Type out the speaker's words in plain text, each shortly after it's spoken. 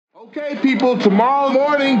Okay, people, tomorrow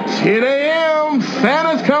morning, 10 a.m.,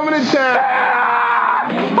 Santa's coming to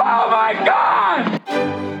town. Oh, my God!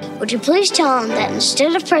 Would you please tell him that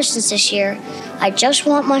instead of presents this year, I just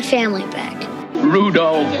want my family back?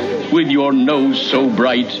 Rudolph, with your nose so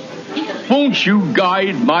bright, won't you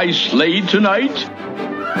guide my sleigh tonight?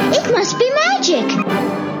 It must be magic.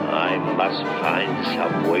 I must find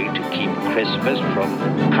some way to keep Christmas from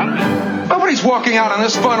coming. Nobody's walking out on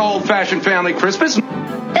this fun, old-fashioned family Christmas.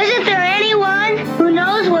 Isn't there anyone who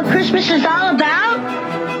knows what Christmas is all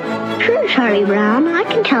about? Sure, Charlie Brown. I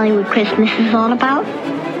can tell you what Christmas is all about.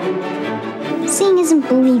 Seeing isn't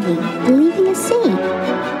believing. Believing is seeing.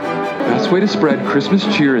 Best way to spread Christmas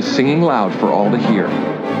cheer is singing loud for all to hear.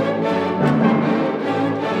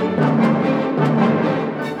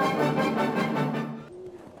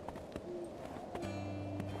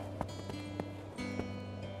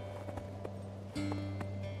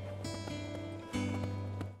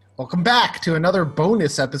 Welcome back to another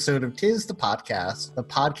bonus episode of Tis the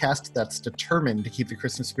podcast that's determined to keep the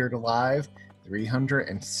Christmas spirit alive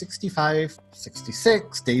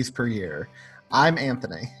 66 days per year. I'm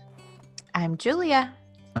Anthony. I'm Julia.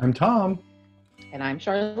 I'm Tom. And I'm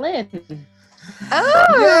Charlyn.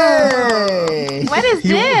 Oh! Yay! What is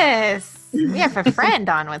this? We have a friend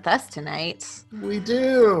on with us tonight. We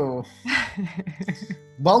do.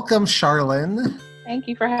 Welcome, Charlyn. Thank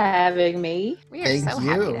you for having me. We are so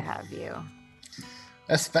happy to have you.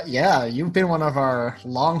 Yeah, you've been one of our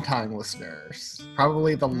longtime listeners.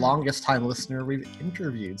 Probably the longest time listener we've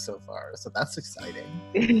interviewed so far. So that's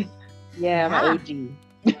exciting. Yeah, I'm OG.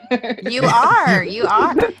 You are.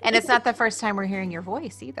 And it's not the first time we're hearing your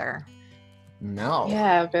voice either. No.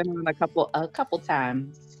 Yeah, I've been on a couple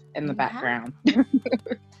times in the background.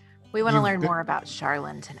 We want to learn more about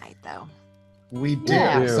Charlyn tonight, though. We do.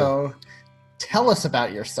 Yeah. So tell us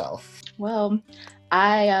about yourself. Well,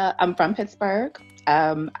 I'm from Pittsburgh.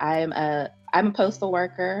 I'm a postal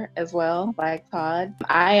worker as well, like Todd.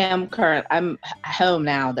 I'm home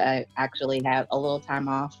now that I actually have a little time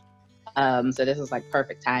off. So this is like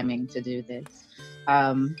perfect timing to do this.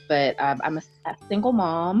 But I'm a single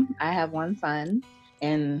mom. I have one son,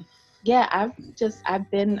 and yeah, I've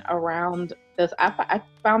been around this. I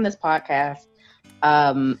found this podcast.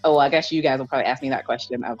 I guess you guys will probably ask me that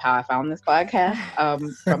question of how I found this podcast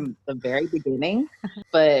from the very beginning.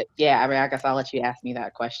 But yeah, I mean, I guess I'll let you ask me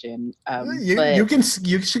that question. You can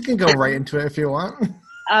go right into it if you want.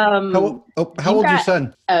 How old's your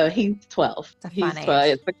son? Oh, he's 12. He's 12.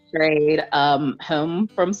 It's 6th grade. Home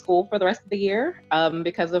from school for the rest of the year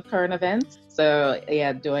because of current events. So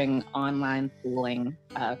yeah, doing online schooling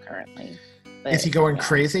currently. But, is he going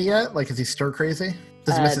crazy yet? Like, is he stir crazy?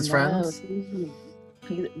 Does he miss his friends?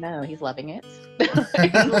 He's loving it.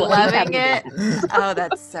 He's loving it. Oh,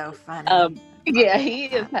 that's so funny. Yeah,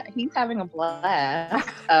 he's having a blast.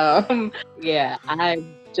 Yeah,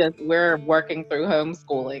 we're working through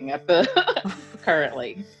homeschooling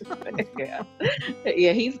currently.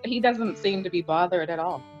 Yeah, he doesn't seem to be bothered at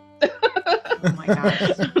all. Oh my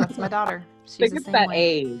gosh, that's my daughter. She's it's that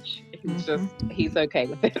age. He's okay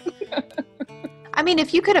with it. I mean,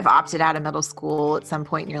 if you could have opted out of middle school at some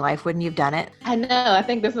point in your life, wouldn't you have done it? I know. I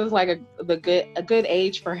think this is like a good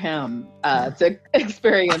age for him to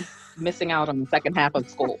experience missing out on the second half of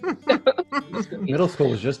school. Middle school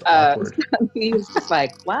was just awkward. He was just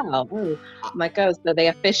like, wow. I'm like, so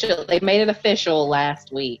they made it official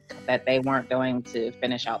last week that they weren't going to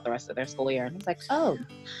finish out the rest of their school year. And he's like, oh,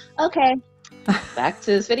 okay. Back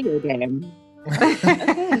to his video game.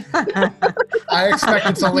 Okay. I expect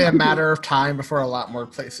it's only a matter of time before a lot more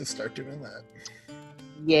places start doing that.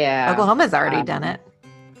 Yeah. Oklahoma's already done it.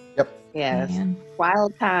 Yep. Yeah.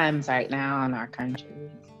 Wild times right now in our country.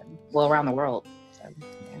 Well, around the world. So,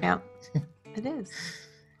 yeah. It is.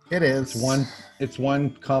 It is. It's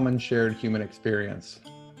one common shared human experience.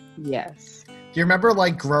 Yes. Do you remember,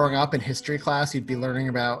 like, growing up in history class, you'd be learning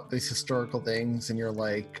about these historical things, and you're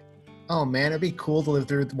like, oh man, it'd be cool to live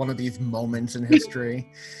through one of these moments in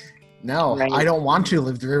history. No, right. I don't want to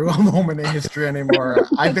live through a moment in history anymore.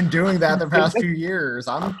 I've been doing that the past few years.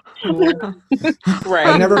 I'm cool. Right.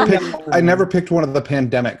 I never picked one of the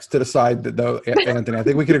pandemics to decide that, though, Anthony. I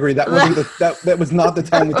think we could agree that was not the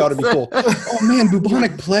time we thought it'd be cool. Oh man,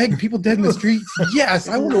 bubonic plague, people dead in the streets. Yes,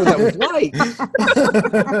 I wonder what that was like.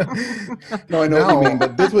 No, I know what you mean,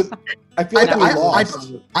 but this was. I feel like we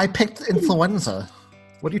lost. I picked influenza.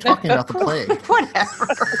 What are you talking about? The plague? Whatever.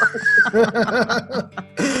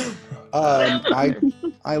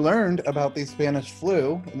 I learned about the Spanish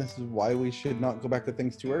flu, and this is why we should not go back to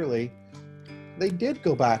things too early. They did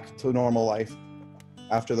go back to normal life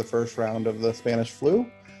after the first round of the Spanish flu.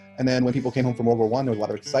 And then when people came home from World War I, there was a lot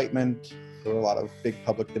of excitement. There were a lot of big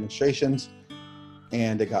public demonstrations.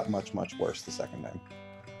 And it got much, much worse the second time.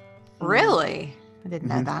 Really? I didn't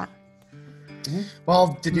know that. Mm-hmm.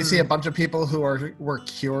 Well, did you see a bunch of people who were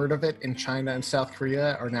cured of it in China and South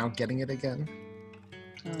Korea are now getting it again?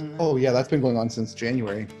 Oh, yeah, that's been going on since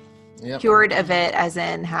January. Yep. Cured of it as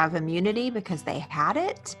in have immunity because they had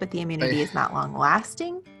it, but the immunity is not long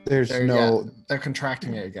lasting? They're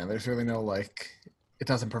contracting it again. There's really no, it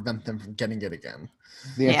doesn't prevent them from getting it again.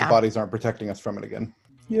 The antibodies aren't protecting us from it again.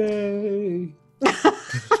 Yay!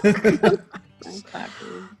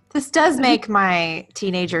 This does make my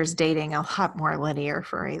teenagers dating a lot more linear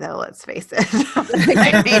for me, though, let's face it.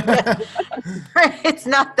 It's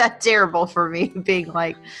not that terrible for me being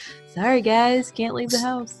like, sorry, guys, can't leave the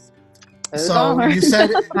house. So you said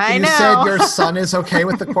your son is okay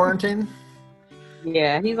with the quarantine?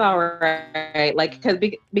 Yeah, he's all right.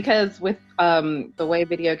 Because with the way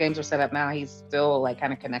video games are set up now, he's still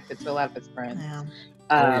kind of connected to a lot of his friends. Yeah.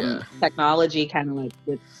 Technology kind of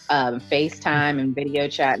with FaceTime and video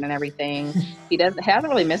chatting and everything. He hasn't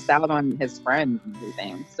really missed out on his friends and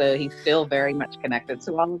everything. So he's still very much connected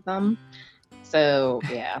to all of them. So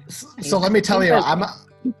yeah. So let me tell you,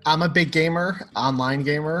 I'm a big gamer, online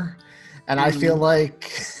gamer, and I feel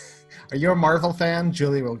like, are you a Marvel fan?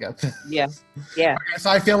 Julie will get this. Yeah. Okay, so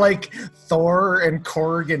I feel like Thor and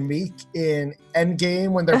Korg and Meek in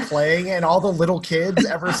Endgame when they're playing, and all the little kids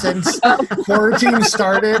ever since quarantine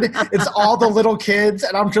started, it's all the little kids,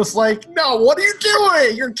 and I'm just like, no, what are you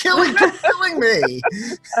doing? You're killing me.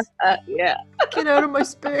 Yeah. Get out of my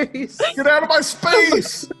space. Get out of my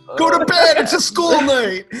space. Go to bed. It's a school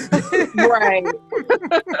night. Right.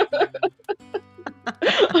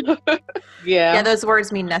 Yeah, those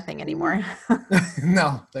words mean nothing anymore.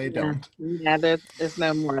 No, they don't. Yeah, there's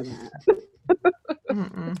no more of that.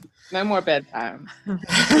 No more bedtime.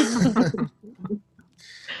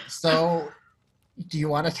 So, do you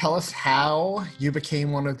want to tell us how you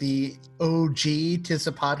became one of the OG Tis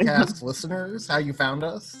a Podcast listeners? How you found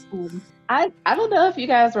us? I don't know if you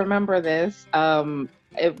guys remember this.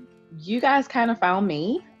 You guys kind of found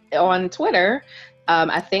me on Twitter.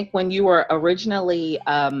 I think when you were originally,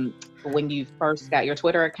 when you first got your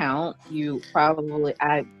Twitter account, you probably,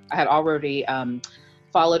 I had already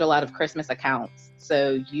followed a lot of Christmas accounts.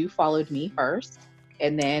 So you followed me first,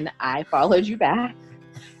 and then I followed you back.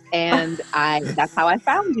 And that's how I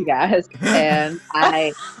found you guys. And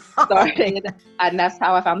I started, and that's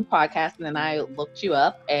how I found the podcast. And then I looked you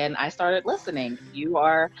up and I started listening. You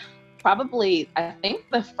are probably, I think,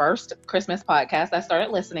 the first Christmas podcast I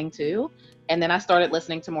started listening to. And then I started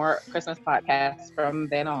listening to more Christmas podcasts from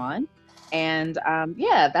then on. And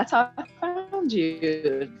that's how I found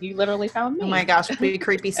you. You literally found me. Oh my gosh, we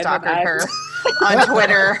creepy stalkered her on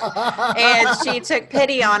Twitter. And she took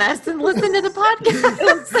pity on us and listened to the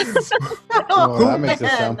podcast. Oh, that makes it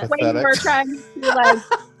sound pathetic. When you were trying to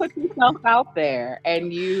put yourself out there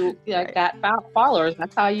and you got followers,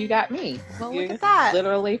 that's how you got me. Well, you look at that.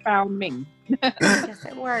 Literally found me. I guess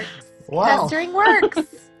it works. Wow. Pestering works.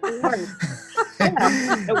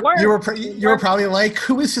 It works. You were probably like,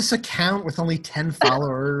 who is this account with only 10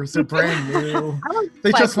 followers? They're brand new.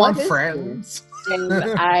 They just want friends. And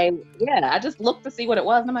I just looked to see what it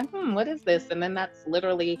was. And I'm like, what is this? And then that's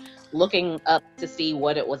literally looking up to see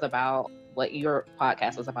what it was about, what your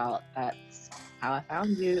podcast was about. That's how I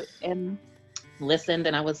found you and listened,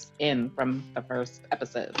 and I was in from the first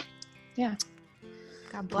episode. Yeah.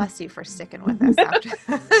 God bless you for sticking with us after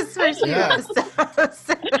this first few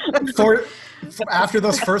episodes. After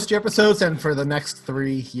those first few episodes and for the next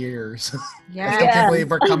 3 years. Yeah. I can't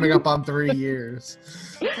believe we're coming up on 3 years.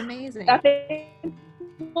 It's amazing. I think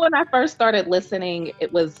when I first started listening,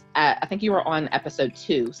 it was I think you were on episode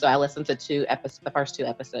 2. So I listened to the first 2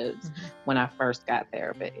 episodes when I first got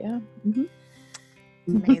there. But yeah. Mm-hmm.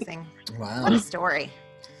 Amazing. Wow. What a story.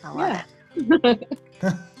 I love it.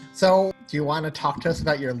 So, do you want to talk to us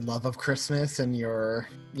about your love of Christmas and your,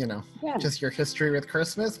 just your history with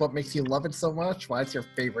Christmas? What makes you love it so much? Why it's your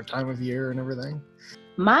favorite time of year and everything?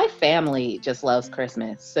 My family just loves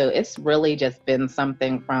Christmas. So it's really just been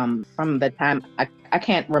something from the time I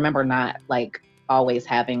can't remember not always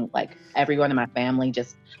having everyone in my family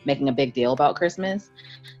just making a big deal about Christmas.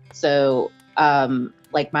 So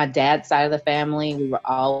my dad's side of the family,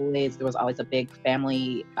 there was always a big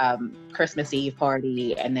family Christmas Eve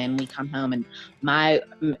party, and then we come home, and my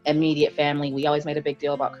immediate family, we always made a big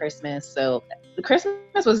deal about Christmas. So the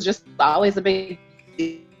Christmas was just always a big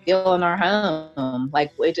deal in our home.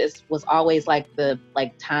 It just was always the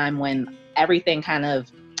time when everything kind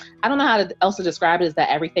of I don't know how else to describe it, is that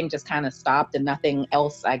everything just kind of stopped and nothing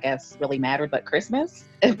else, I guess, really mattered but Christmas,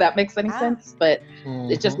 if that makes any sense. But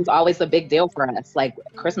it just was always a big deal for us. Like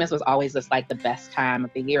Christmas was always just like the best time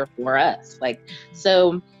of the year for us. Like,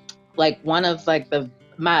 so like one of like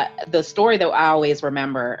the story that I always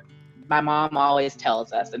remember, my mom always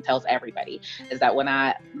tells us and tells everybody, is that when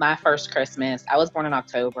my first Christmas, I was born in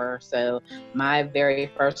October, so my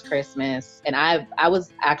very first Christmas, and I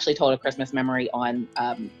was actually told a Christmas memory on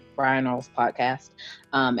Brian Earl's podcast,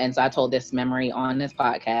 and so I told this memory on this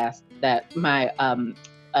podcast that my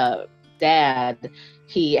dad,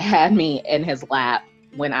 he had me in his lap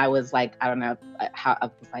when I was like, I don't know how, I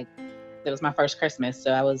was like, it was my first Christmas,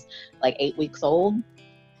 so I was like 8 weeks old.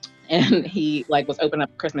 And he like was opening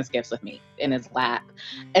up Christmas gifts with me in his lap.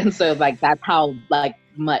 And so like, that's how like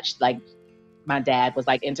much like my dad was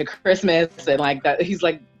like into Christmas and like that. He's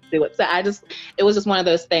like, do it. So it was just one of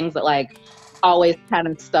those things that like always kind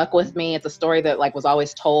of stuck with me. It's a story that like was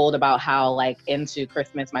always told about how like into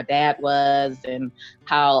Christmas my dad was, and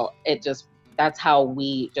how that's how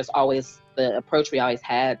we just always, the approach we always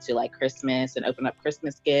had to like Christmas and open up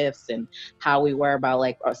Christmas gifts, and how we were about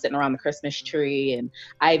like sitting around the Christmas tree. And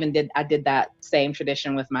I did that same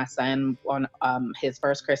tradition with my son on his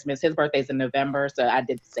first Christmas. His birthday's in November, so I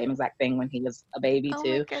did the same exact thing when he was a baby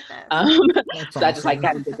too. So awesome. I just like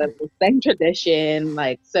kind of did the same tradition,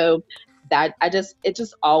 like, so that it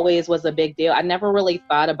just always was a big deal. I never really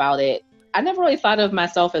thought about it. I never really thought of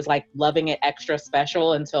myself as like loving it extra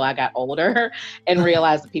special until I got older and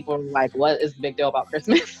realized that people were like, what is the big deal about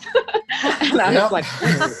Christmas? And I was like,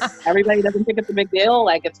 everybody doesn't think it's a big deal.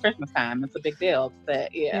 Like, it's Christmas time. It's a big deal.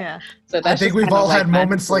 But yeah. So that's, I think we've all had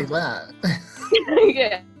moments like that.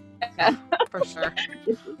 Yeah. For sure.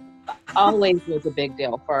 It always was a big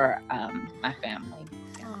deal for my family.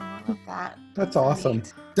 Oh, I love that. That's awesome.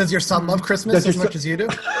 Does your son love Christmas as much as you do?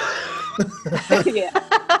 Yeah.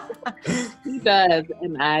 He does,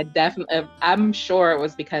 and I'm sure it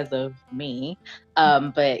was because of me,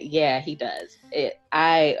 but yeah, he does.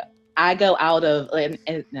 I go out of, and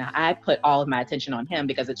I put all of my attention on him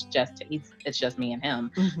because it's just me and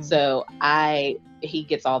him. Mm-hmm. So he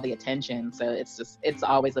gets all the attention, so it's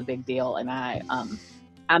always a big deal. And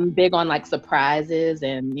I'm big on like surprises,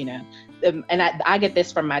 and and I get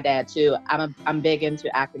this from my dad too. I'm big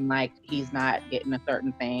into acting like he's not getting a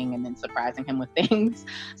certain thing and then surprising him with things.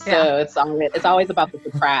 So it's always about the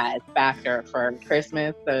surprise factor for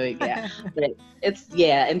Christmas. So yeah, but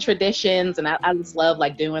and traditions, and I just love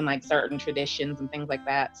like doing like certain traditions and things like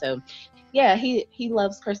that. So yeah, he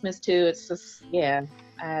loves Christmas too. It's just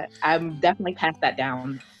I'm definitely passed that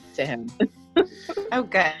down to him. Oh,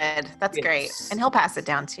 good. That's great. And he'll pass it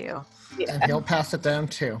down too. Yeah. And he'll pass it down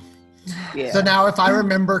too. Yeah. So now, if I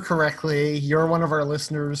remember correctly, you're one of our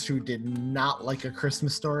listeners who did not like A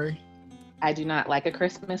Christmas Story. I do not like A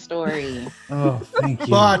Christmas Story. Oh, thank you.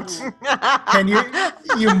 But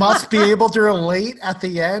you must be able to relate at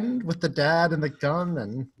the end with the dad and the gun,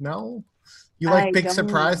 and no? You like big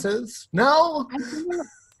surprises? No?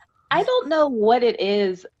 I don't know what it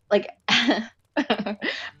is. Like,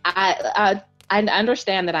 I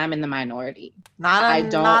understand that I'm in the minority. Not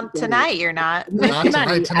tonight. You're not. Not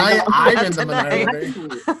tonight. Tonight I'm in the minority.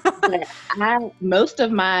 But most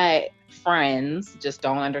of my friends just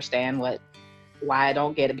don't understand why I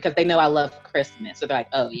don't get it, because they know I love Christmas. So they're like,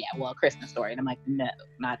 "Oh yeah, well, A Christmas Story," and I'm like, "No,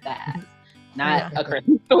 not that. Not A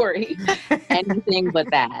Christmas Story. Anything but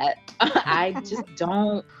that." I just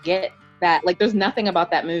don't get that. Like, there's nothing about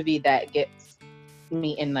that movie that gets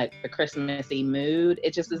me in like the Christmassy mood.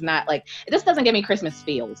 It just is not like, it just doesn't give me Christmas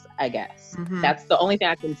feels, I guess. Mm-hmm. That's the only thing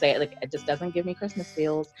I can say. Like, it just doesn't give me Christmas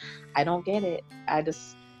feels. I don't get it. I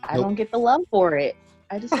don't get the love for it.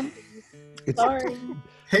 I just don't. Sorry.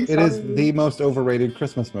 It is the most overrated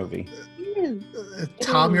Christmas movie.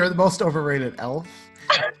 Tom, you're the most overrated elf.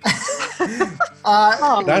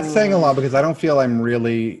 That's saying a lot, because I don't feel I'm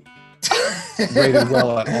really rated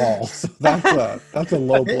well at all. So that's a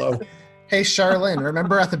low blow. Hey, Charlyn,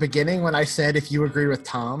 remember at the beginning when I said if you agree with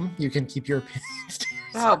Tom, you can keep your opinions to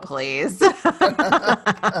yourself? Oh, please.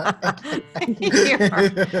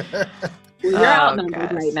 You're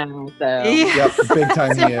outnumbered right now. So. Yep, big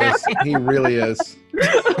time he is. He really is.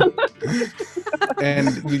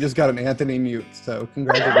 And you just got an Anthony mute, so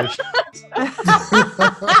congratulations.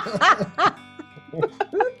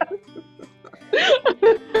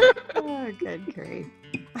 Oh, good grief.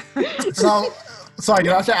 So I do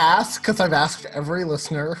have to ask, because I've asked every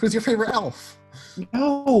listener, who's your favorite elf?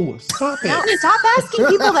 No, stop it. No, stop asking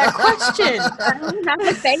people that question. I don't have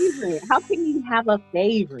a favorite. How can you have a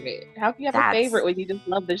favorite? How can you have a favorite when you just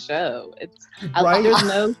love the show? It's Right? There's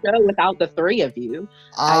no show without the three of you.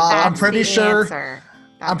 I'm pretty sure. Answer.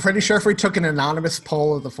 I'm pretty sure if we took an anonymous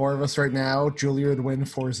poll of the four of us right now, Julia would win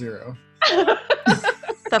 4-0.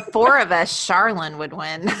 The four of us, Charlyn would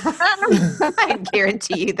win. I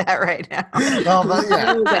guarantee you that right now. Oh, but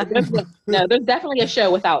yeah. No, there's definitely a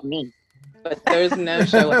show without me, but there's no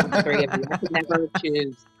show without the three of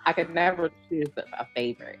you. I could never choose a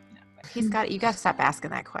favorite. You got to stop asking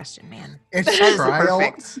that question, man. It's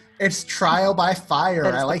trial. It's trial by fire.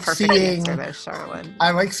 I like seeing. I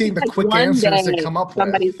like seeing the quick answers that come up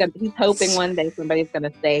with. He's hoping one day somebody's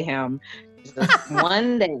gonna say him. Just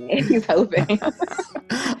one day he's hoping.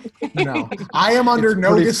 No, I am under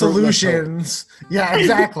no disillusions. Yeah,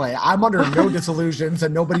 exactly. I'm under no disillusions,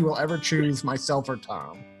 and nobody will ever choose myself or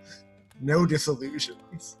Tom. No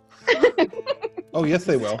disillusions. Oh, yes,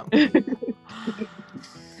 they will.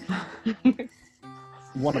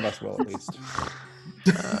 One of us will, at least.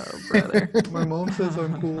 Oh, brother. My mom says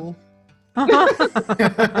I'm cool.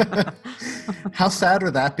 How sad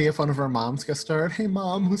would that be if one of our moms got started? Hey,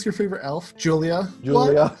 Mom, who's your favorite elf? Julia.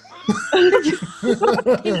 Julia. Love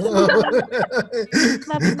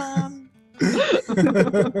you, Mom.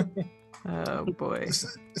 Oh, boy.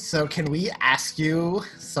 So can we ask you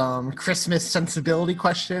some Christmas sensibility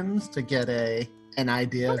questions to get an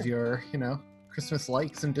idea of your, Christmas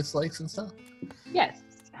likes and dislikes and stuff? Yes.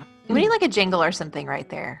 We need like a jingle or something right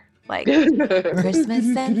there. Like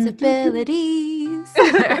Christmas sensibilities.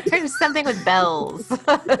 Something with bells.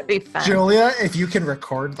 That'd be fun. Julia, if you can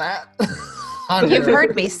record that. You've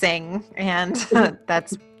heard me sing, and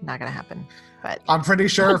that's not going to happen. But I'm pretty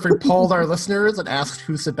sure if we polled our listeners and asked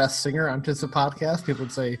who's the best singer on this podcast, people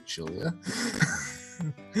would say Julia.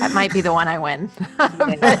 That might be the one I win.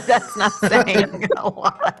 But that's not saying a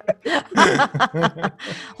lot.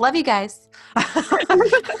 Love you guys. I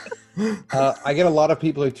get a lot of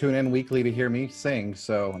people who tune in weekly to hear me sing,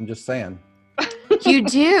 so I'm just saying. You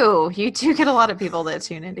do. You do get a lot of people that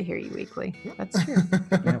tune in to hear you weekly. That's true.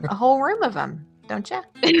 Yeah. A whole room of them, don't you?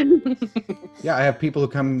 Yeah, I have people who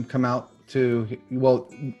come out to, well,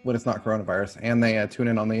 when it's not coronavirus, and they tune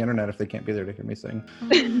in on the internet if they can't be there to hear me sing.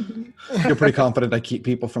 I feel pretty confident I keep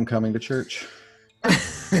people from coming to church.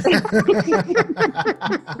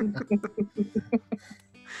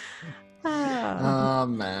 Oh,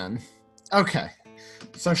 man. Okay.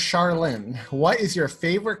 So, Charlyn, what is your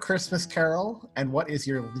favorite Christmas carol, and what is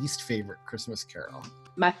your least favorite Christmas carol?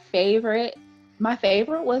 My favorite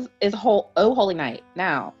is Oh Holy Night.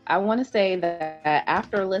 Now, I want to say that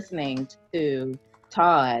after listening to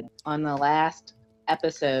Todd on the last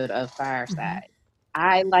episode of Fireside,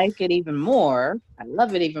 I like it even more. I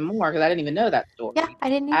love it even more because I didn't even know that story. Yeah, I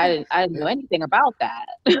didn't know anything about that.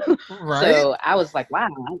 Right. So I was like, wow,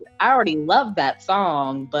 I already love that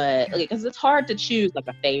song, but because it's hard to choose like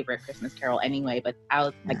a favorite Christmas carol anyway. But I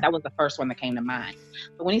was like, that was the first one that came to mind.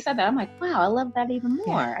 But when he said that, I'm like, wow, I love that even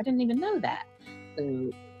more. Yeah. I didn't even know that.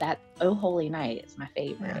 So that Oh Holy Night is my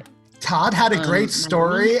favorite. Todd had a great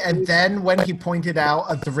story, and then when he pointed out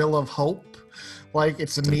a thrill of hope, like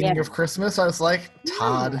it's the meaning of Christmas, I was like,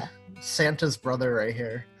 Todd, Santa's brother right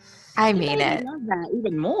here. I mean it. I love that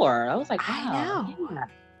even more. I was like, wow, I know. yeah,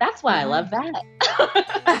 that's why I love that.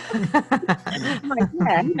 I'm like,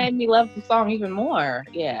 yeah, he made me love the song even more.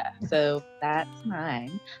 Yeah, so that's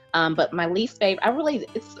mine. But my least favorite,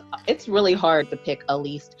 it's really hard to pick a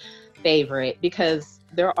least favorite because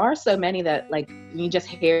there are so many that like you just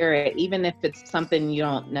hear it, even if it's something you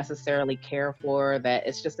don't necessarily care for, that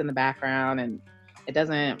it's just in the background and it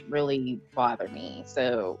doesn't really bother me.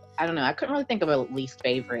 So I don't know. I couldn't really think of a least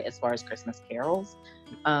favorite as far as Christmas carols.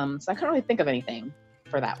 So I couldn't really think of anything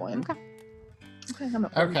for that one.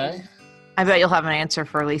 Okay. I bet you'll have an answer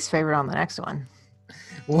for least favorite on the next one.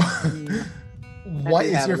 What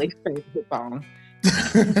is your least favorite song?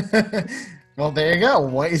 Well, there you go.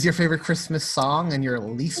 What is your favorite Christmas song and your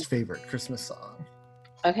least favorite Christmas song?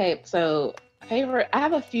 Okay, so I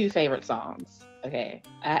have a few favorite songs. Okay,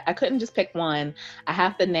 I couldn't just pick one. I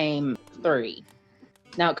have to name 3.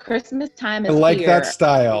 Now, Christmas time is I like here. that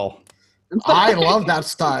style. I love that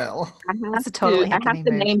style. I have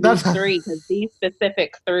to name these 3 because these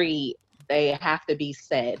specific 3, they have to be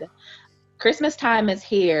said. Christmas time is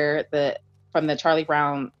here. From the Charlie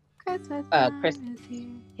Brown Christmas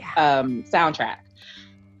soundtrack.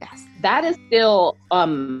 Yes, that is still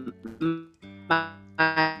my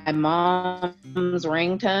my mom's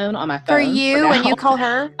ringtone on my phone. For you, when you call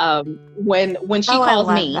her? When she calls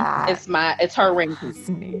me, that. it's her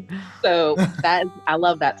ringtone. So I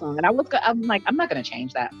love that song. And I'm like, I'm not gonna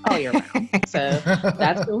change that all year round. So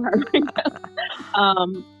that's still her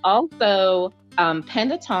ringtone. Also,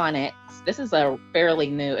 Pentatonics. This is a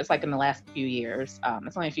fairly new, it's like in the last few years.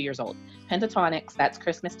 It's only a few years old. Pentatonics, That's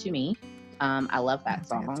Christmas to Me. I love that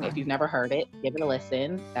song. If you've never heard it, give it a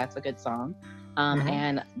listen. That's a good song.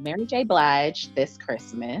 And Mary J. Blige, This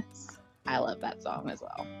Christmas. I love that song as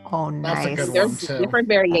well. Oh, nice. That's a good There's one too. different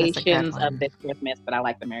variations of This Christmas, but I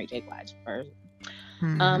like the Mary J. Blige version.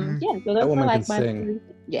 Yeah, so those are like my sing.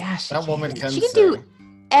 Yeah, that woman can She can do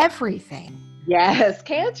everything. Yes,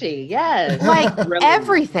 can she? Yes. Like really.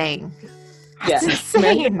 Everything. Yes.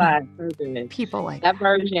 Insane. People like that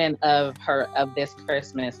version of This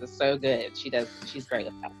Christmas is so good. She's great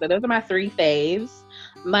with that. So those are my 3 faves.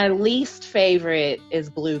 My least favorite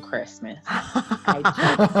is Blue Christmas. Do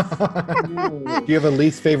you have a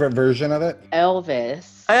least favorite version of it?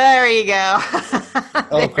 Elvis. There you go.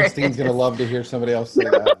 Oh, Christine's gonna love to hear somebody else say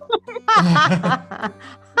that.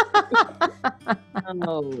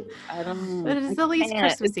 Oh, I don't. But it's the least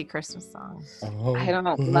Christmassy Christmas song. I don't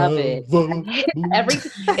love it.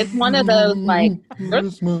 It's one of those like.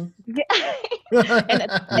 And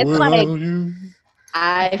it's like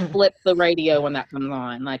I flip the radio when that comes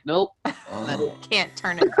on. Like, nope. Can't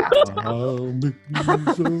turn it back. And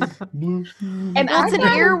that's an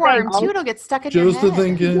earworm too. It'll get stuck in your head. Just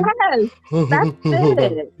thinking. Yes, that's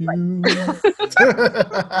it.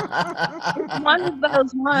 It's one of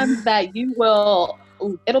those ones that it'll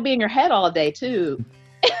be in your head all day too.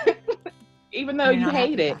 Even though you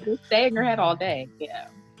hate it, it'll stay in your head all day. Yeah.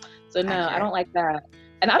 So no, I don't like that.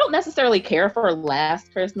 And I don't necessarily care for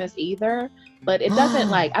Last Christmas either, but it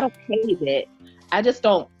doesn't I don't hate it. I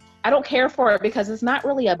don't care for it because it's not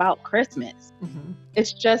really about Christmas. Mm-hmm.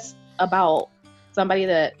 It's just about somebody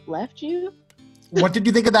that left you. What did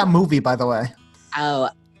you think of that movie, by the way? Oh,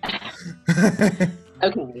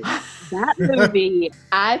 okay. That movie,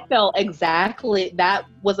 I felt exactly, that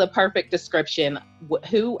was a perfect description.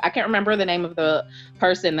 I can't remember the name of the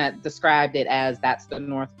person that described it as that's the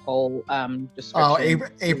North Pole description. Oh,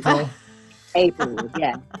 April. April,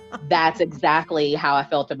 yeah. That's exactly how I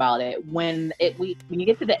felt about it. When you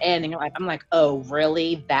get to the end and I'm like, oh,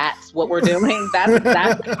 really? That's what we're doing? That's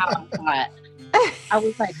exactly how I thought. I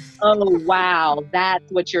was like, oh, wow,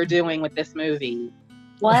 that's what you're doing with this movie.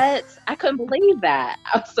 What? I couldn't believe that.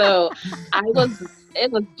 So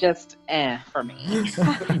it was just for me.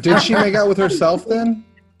 Did she make out with herself then?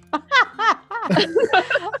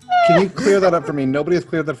 Can you clear that up for me? Nobody has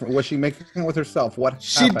cleared that for me. Was she making out with herself? What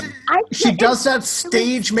happened? She does that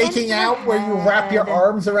stage making out where you wrap your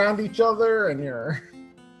arms around each other and you're...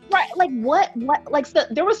 Right, like what? Like so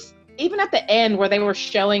there was... Even at the end where they were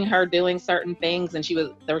showing her doing certain things and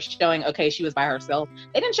they were showing, okay, she was by herself.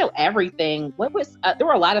 They didn't show everything. There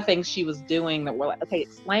were a lot of things she was doing that were like, okay,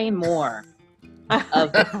 explain more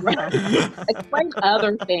of explain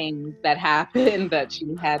other things that happened that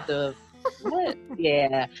she had to, what?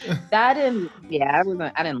 Yeah. I didn't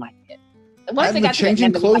like it. Once they got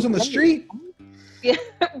changing clothes on the street? Yeah,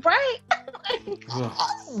 right?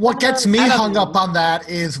 What gets me hung up on that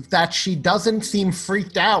is that she doesn't seem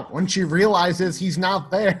freaked out when she realizes he's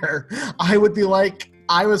not there. I would be like,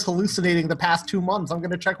 I was hallucinating the past 2 months. I'm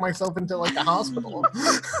going to check myself into like a hospital.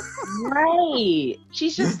 Right.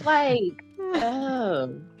 She's just like,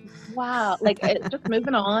 oh, wow. Like, just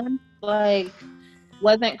moving on. Like,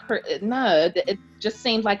 it just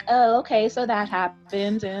seemed like, oh, okay, so that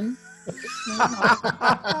happened. And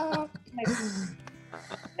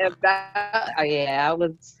I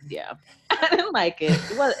didn't like it.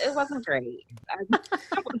 It wasn't great. It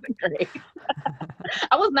wasn't great.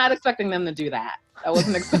 I was not expecting them to do that. I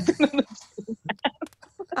wasn't expecting them to do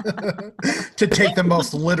that. To take the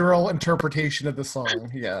most literal interpretation of the song.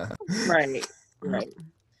 Yeah. Right.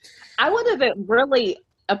 I would have really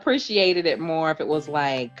appreciated it more if it was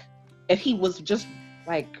like, if he was just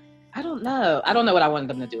like, I don't know what I wanted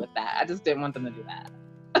them to do with that. I just didn't want them to do that.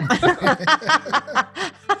 I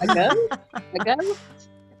guess.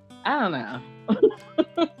 I don't know.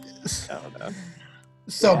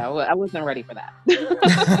 So yeah, I wasn't ready for that.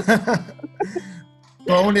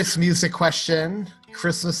 Bonus music question: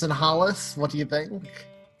 Christmas in Hollis. What do you think?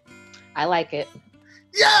 I like it.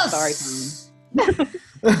 Yes. Sorry, Tom.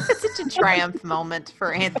 It's such a triumph moment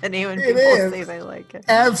for Anthony when people say they like it.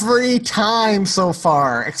 Every time so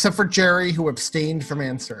far, except for Jerry, who abstained from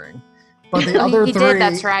answering. But the other he three... did,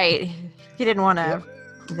 that's right. He didn't want to...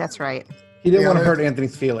 That's right. He didn't want to hurt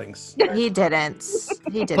Anthony's feelings. He didn't.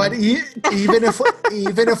 He didn't. But even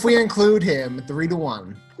if we include him,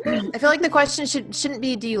 3-1. I feel like the question shouldn't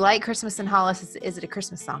be, do you like Christmas in Hollis? Is it a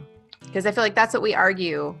Christmas song? Because I feel like that's what we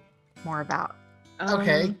argue more about.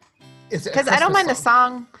 Okay. Because I don't mind the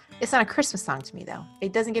song. It's not a Christmas song to me, though.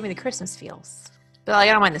 It doesn't give me the Christmas feels. But like,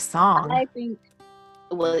 I don't mind the song. I think.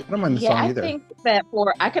 Well, I don't mind the song either. I think that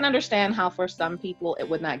I can understand how for some people it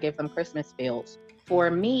would not give them Christmas feels.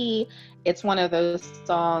 For me, it's one of those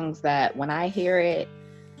songs that when I hear it,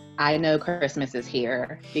 I know Christmas is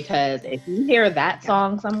here. Because if you hear that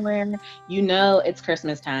song somewhere, you know it's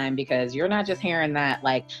Christmas time, because you're not just hearing that.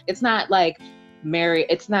 Like, it's not like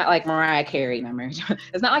it's not like Mariah Carey.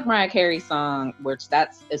 It's not like Mariah Carey's song, which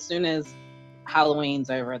that's as soon as Halloween's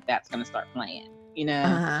over, that's gonna start playing. You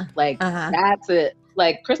know, that's it.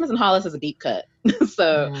 Like, Christmas in Hollis is a deep cut.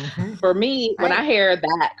 So for me, when I hear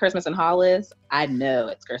that Christmas in Hollis, I know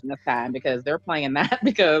it's Christmas time, because they're playing that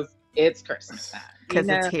because it's Christmas time. Because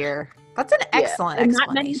it's here. That's an excellent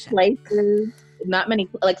explanation. Not many,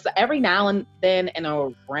 like, so every now and then in a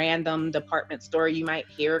random department store, you might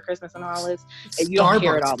hear Christmas in Hollis. And you don't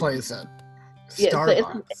hear it all. Starbucks plays it. Yeah,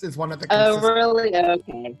 Starbucks is one of the. Oh, really?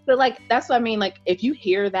 Okay. So, like, that's what I mean. Like, if you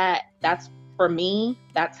hear that, that's, for me,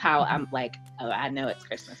 that's how I'm like, oh, I know it's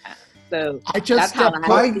Christmas time. So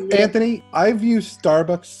Anthony, I've used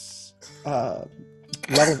Starbucks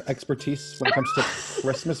level of expertise when it comes to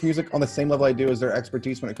Christmas music on the same level I do as their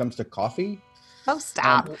expertise when it comes to coffee. Oh,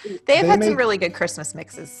 stop. They've had some really good Christmas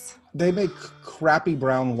mixes. They make crappy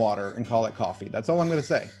brown water and call it coffee. That's all I'm going to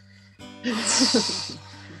say. They've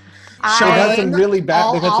had some really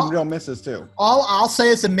bad, they've had some real misses too. All I'll say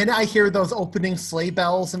is the minute I hear those opening sleigh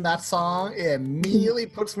bells in that song, it immediately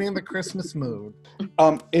puts me in the Christmas mood.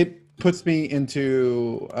 It puts me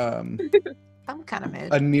into some kind of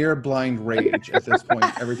mood. A near blind rage at this point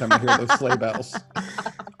every time I hear those sleigh bells.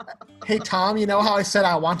 Hey Tom, you know how I said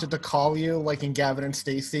I wanted to call you like in Gavin and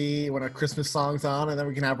Stacey when a Christmas song's on, and then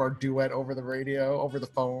we can have our duet over the radio, over the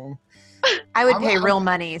phone? I would pay real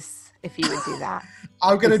monies if you would do that.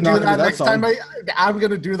 I'm gonna do that next time. I'm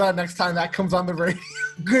gonna do that next time that comes on the radio.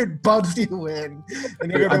 Good, buzz you in.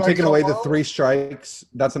 And I'm like, taking away the 3 strikes.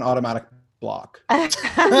 That's an automatic block.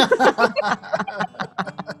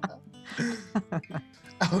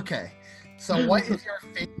 Okay, so what is your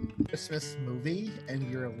favorite Christmas movie and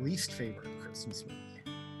your least favorite Christmas movie?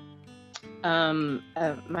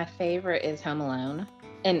 My favorite is Home Alone,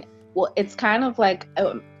 and well, it's kind of like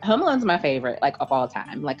Home Alone's my favorite, like, of all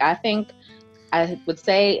time. Like, I think I would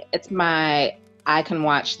say I can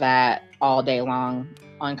watch that all day long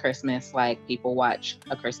on Christmas. Like, people watch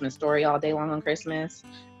A Christmas Story all day long on Christmas.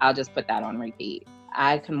 I'll just put that on repeat.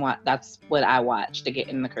 I can watch, that's what I watch to get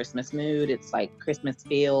in the Christmas mood. It's like Christmas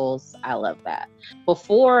feels. I love that.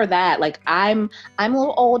 Before that, like, I'm a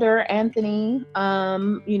little older, Anthony.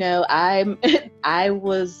 You know, I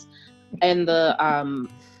was in the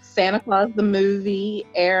Santa Claus the movie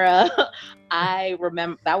era. I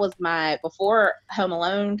remember that was before Home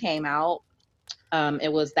Alone came out.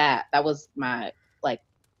 It was that was my, like,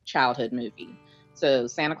 childhood movie. So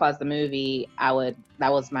Santa Claus the movie, that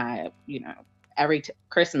was my, you know, every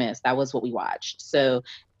Christmas, that was what we watched. So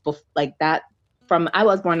like that, I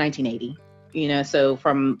was born 1980, you know, so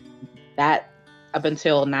from that up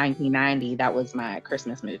until 1990, that was my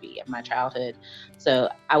Christmas movie of my childhood. So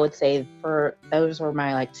I would say those were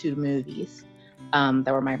my, like, 2 movies that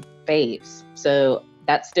were my faves. So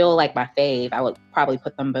that's still, like, my fave. I would probably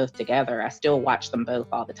put them both together. I still watch them both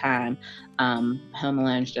all the time. Home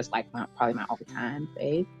Alone's just, like, probably my all-the-time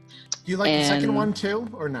fave. Do you like the second one too,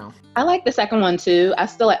 or no? I like the second one too. I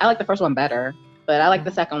like the first one better, but I like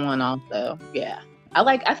the second one also. Yeah,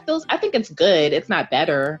 I think it's good. It's not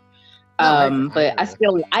better, but I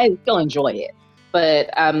still enjoy it. But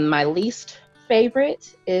my least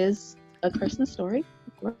favorite is A Christmas Story.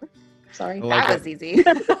 Sorry, that was easy.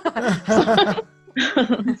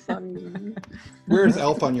 Sorry. Where's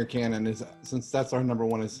Elf on your canon? Since that's our number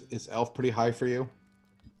one, is Elf pretty high for you?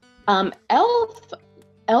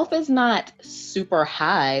 Elf is not super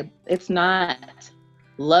high. It's not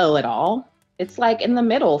low at all. It's, like, in the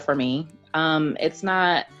middle for me. It's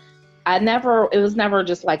not, it was never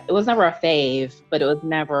a fave, but it was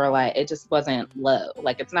never, like, it just wasn't low.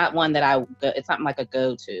 Like, it's not one that it's not like a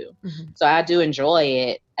go-to. Mm-hmm. So I do enjoy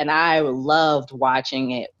it, and I loved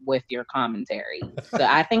watching it with your commentary. So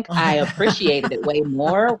I think I appreciated it way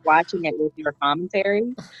more watching it with your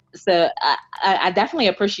commentary. So I definitely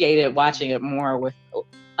appreciated watching it more with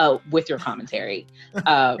your commentary.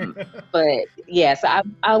 But yeah, so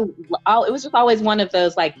it was just always one of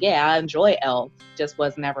those, like, yeah, I enjoy Elf, just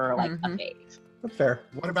was never, like, a fave. That's fair.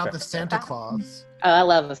 What about the Santa Claus? Oh, I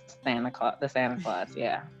love the Santa Claus.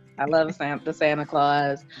 Yeah, I love the Santa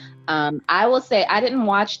Claus. I will say I didn't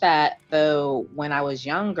watch that though when I was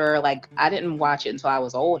younger. Like I didn't watch it until I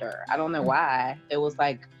was older. I don't know why. It was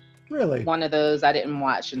like Really one of those I didn't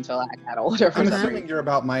watch until I got older. I'm assuming you're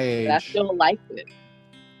about my age. But I still liked it.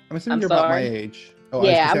 I'm assuming you're about my age. Oh,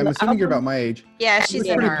 yeah, I'm assuming you're about my age. Yeah, she's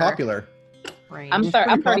pretty popular. Range. I'm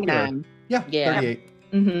 39. Yeah,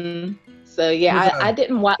 38. Mm-hmm. So yeah, I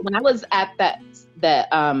didn't watch when I was at that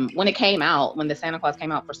when it came out, when the Santa Claus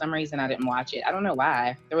came out. For some reason, I didn't watch it. I don't know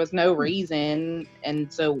why. There was no reason.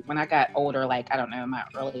 And so when I got older, like I don't know, my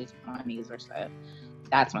early 20s or so,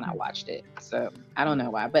 that's when I watched it. So I don't know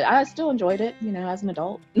why, but I still enjoyed it. You know, as an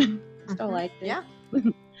adult, still liked it. Yeah.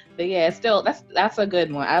 But yeah, still that's a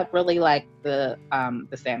good one. I really like the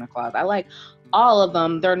Santa Claus. I like all of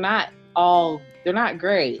them. They're not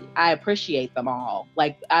great. I appreciate them all.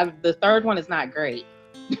 Like the third one is not great,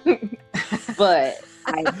 but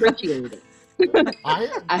I appreciate it.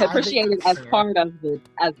 I appreciate it as part of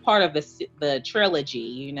the trilogy,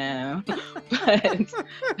 you know. But that's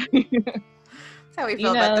how we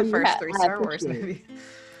feel about the first 3 Star Wars movies.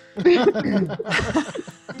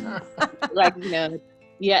 Like, you know,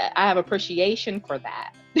 yeah, I have appreciation for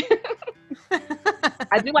that.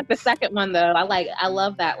 I do like the second one though. I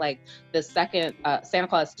love that, like the second Santa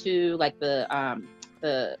Claus 2, like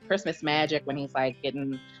the Christmas magic when he's like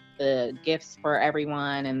getting the gifts for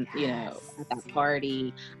everyone and you know at that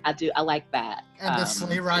party. I like that. And the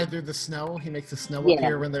sleigh ride through the snow. He makes the snow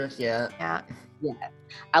appear when they're yeah.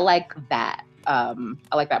 I like that. I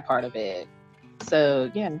like that part of it.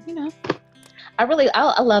 So yeah, you know, I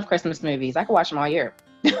love Christmas movies. I could watch them all year.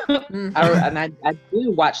 I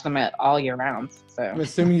do watch them all year round. So I'm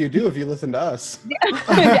assuming you do if you listen to us.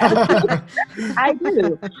 Yeah. I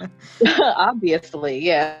do. Obviously,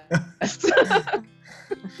 yeah.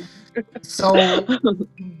 So,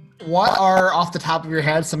 what are off the top of your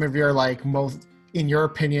head some of your like most, in your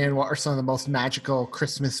opinion, what are some of the most magical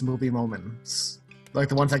Christmas movie moments? Like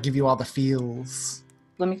the ones that give you all the feels.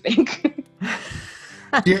 Let me think.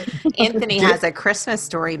 Anthony has a Christmas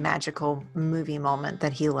Story magical movie moment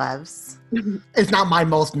that he loves. It's not my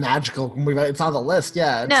most magical movie. It's on the list,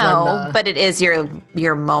 yeah. It's but it is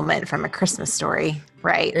your moment from A Christmas Story,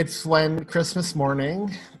 right? It's when Christmas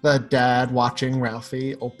morning, the dad watching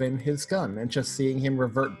Ralphie open his gun and just seeing him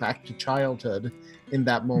revert back to childhood in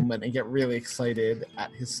that moment and get really excited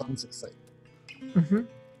at his son's excitement. Mm-hmm.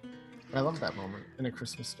 I love that moment in A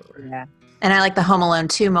Christmas Story. Yeah. And I like the Home Alone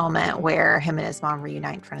 2 moment where him and his mom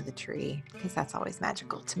reunite in front of the tree, because that's always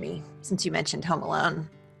magical to me, since you mentioned Home Alone.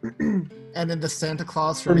 And in the Santa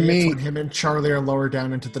Claus, for me, it's when him and Charlie are lowered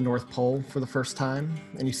down into the North Pole for the first time,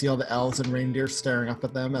 and you see all the elves and reindeer staring up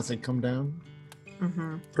at them as they come down.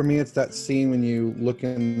 Mm-hmm. For me, it's that scene when you look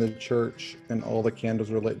in the church and all the candles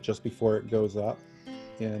are lit just before it goes up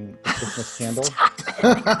in Christmas Candle.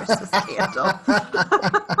 Christmas Candle.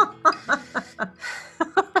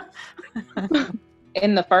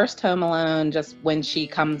 In the first Home Alone, just when she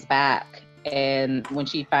comes back and when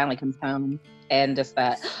she finally comes home, and just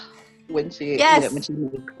that when she when she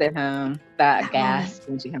makes it home, that gasp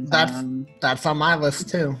when she comes home. That's on my list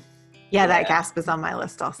too. Yeah, that gasp is on my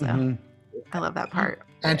list also. Mm-hmm. I love that part.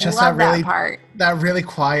 And just that really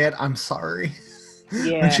quiet, I'm sorry.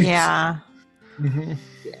 Yeah. Yeah. Mm-hmm.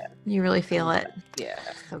 Yeah. You really feel it. Yeah.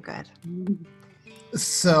 So good.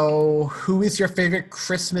 So, who is your favorite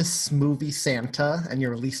Christmas movie Santa and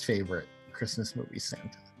your least favorite Christmas movie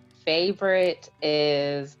Santa? Favorite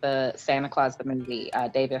is the Santa Claus the movie,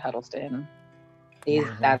 David Huddleston.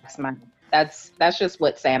 That's just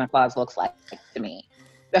what Santa Claus looks like to me.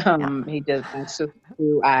 That's just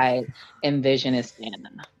who I envision as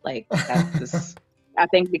Santa. Like that's just, I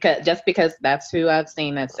think because that's who I've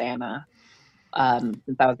seen as Santa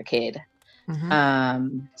since I was a kid. Mm-hmm.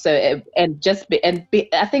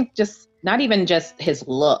 I think just not even just his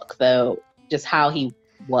look though, just how he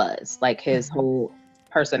was, like his whole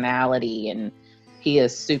personality, and he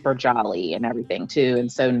is super jolly and everything too,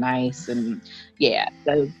 and so nice, and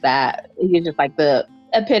so that he's just like the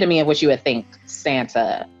epitome of what you would think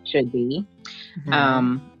Santa should be.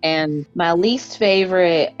 Mm-hmm. And my least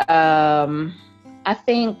favorite, I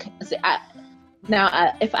think,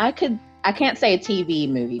 if I could, I can't say a TV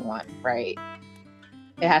movie one, right?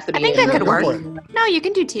 It has to be. I think that could work. No, you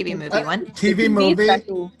can do TV movie one. TV movie.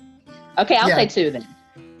 Okay, I'll say two then.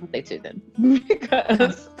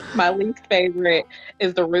 Because my least favorite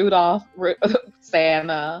is the Rudolph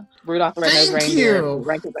Santa, Rudolph the Red-Nosed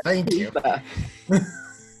Reindeer. Thank you.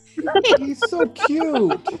 He's so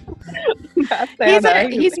cute.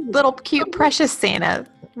 He's little cute precious Santa.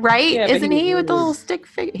 Right? Yeah, but Isn't he with the little stick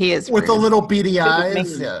figure? He is with the rude. little beady eyes.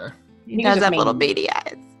 mean. Yeah. He does just have little mean. beady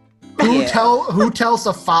eyes. Who tells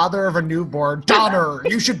the father of a newborn, daughter,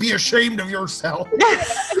 you should be ashamed of yourself?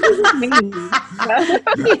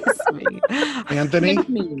 Anthony? It's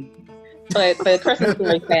me. But the Christmas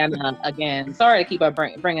Story Santa, again, sorry to keep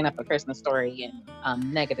bringing up a Christmas Story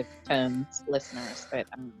in negative tones, listeners, but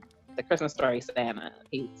the Christmas Story Santa,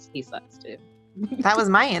 he sucks too. That was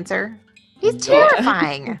my answer. He's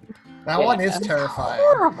terrifying. That one is terrifying.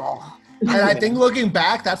 Horrible. And I think looking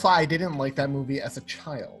back, that's why I didn't like that movie as a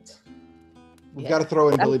child. We've got to throw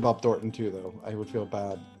in Billy Bob Thornton too, though. I would feel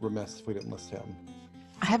remiss if we didn't list him.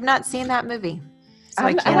 I have not seen that movie, so I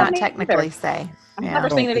I cannot haven't technically either. say. I've never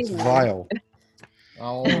seen it It's either. vile.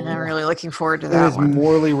 Oh, And I'm really looking forward to It that is one.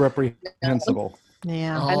 morally reprehensible.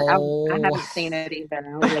 Yeah. And I haven't seen it either.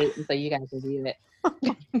 I'll wait until you guys review it.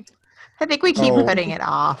 I think we keep putting it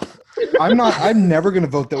off. I'm never going to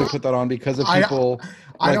vote that we put that on because of people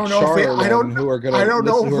I like don't know if Charlyn who are going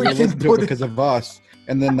to listen to it because of us,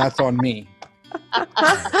 and then that's on me.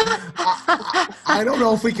 I don't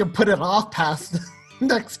know if we can put it off past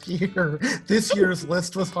next year. This year's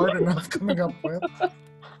list was hard enough coming up with.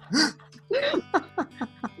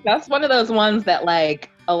 That's one of those ones that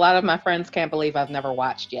like a lot of my friends can't believe I've never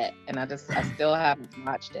watched yet, and I still haven't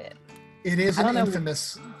watched it. It is I don't know.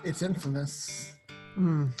 infamous. It's infamous.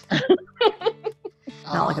 Not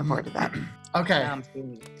looking forward to that. Okay. I'm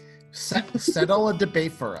seeing it. Settle a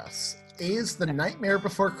debate for us. Is The Nightmare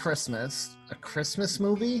Before Christmas a Christmas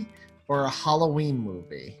movie or a Halloween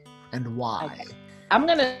movie? And why? Okay. I'm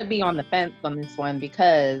going to be on the fence on this one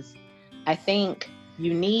because I think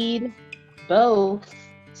you need both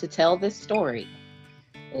to tell this story.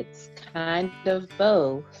 It's kind of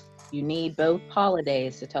both. You need both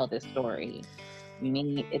holidays to tell this story.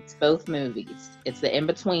 It's both movies. It's the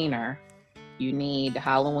in-betweener. You need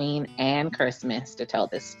Halloween and Christmas to tell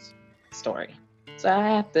this story. So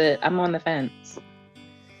I'm on the fence.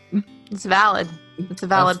 It's valid. It's a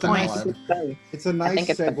valid point. It's a nice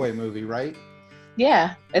segue movie, right?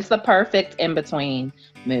 Yeah, it's the perfect in-between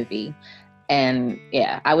movie. And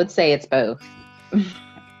yeah, I would say it's both.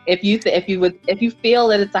 If you feel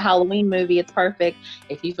that it's a Halloween movie, it's perfect.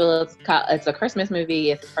 If you feel it's a Christmas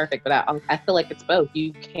movie, it's perfect. But I feel like it's both.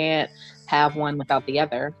 You can't have one without the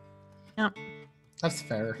other. Yep. That's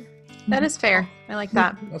fair. That is fair. I like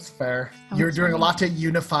that. That's fair. You're doing a lot to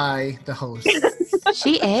unify the hosts.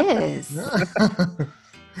 She is.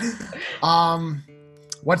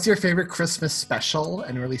 What's your favorite Christmas special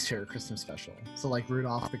and release your Christmas special? So like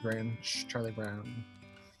Rudolph the Grinch, Charlie Brown.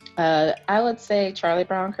 I would say Charlie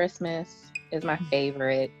Brown Christmas is my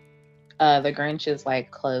favorite. The Grinch is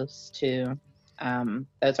like close to.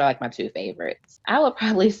 Those are like my two favorites. I would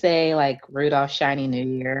probably say like Rudolph Shiny New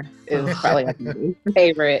Year is probably like my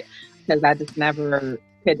favorite because I just never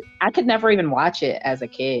could never even watch it as a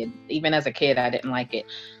kid. Even as a kid, I didn't like it.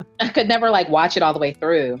 I could never like watch it all the way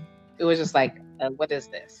through. It was just like, what is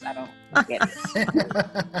this? I don't get it.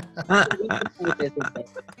 I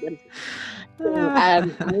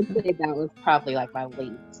would say that was probably like my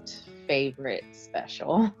least favorite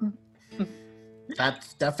special.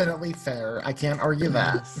 That's definitely fair. I can't argue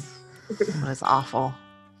that. It was awful.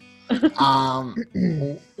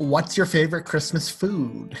 What's your favorite Christmas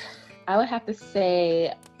food? I would have to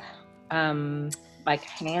say, like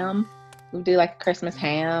ham. We do like Christmas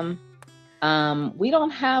ham. We don't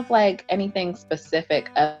have like anything specific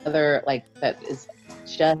other like that is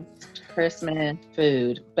just Christmas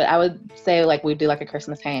food, but I would say like we do like a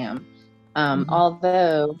Christmas ham.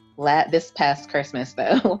 Although this past Christmas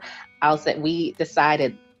though, I'll say we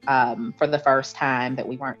decided for the first time that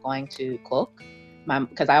we weren't going to cook.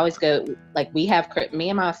 Because I always go like me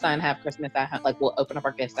and my son have Christmas at home. Like we'll open up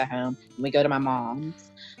our gifts at home and we go to my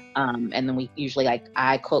mom's, and then we usually like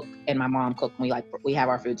I cook and my mom cook. And we have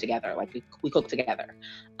our food together. Like we cook together.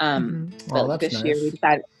 But this year we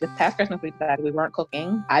decided this past Christmas we decided we weren't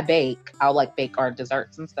cooking. I bake. I'll like bake our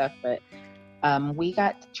desserts and stuff. But we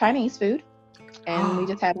got Chinese food, and we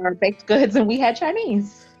just had our baked goods and we had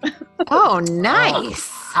Chinese. Oh,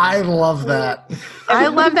 nice! I love that. I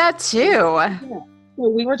love that too. Yeah. So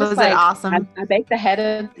we were just Was like, it awesome? I baked ahead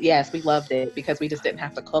of, yes, we loved it because we just didn't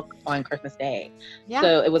have to cook on Christmas Day. Yeah.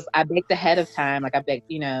 So I baked ahead of time. Like I baked,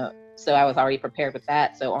 so I was already prepared with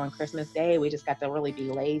that. So on Christmas Day, we just got to really be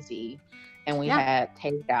lazy and we had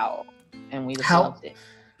takeout and we just loved it.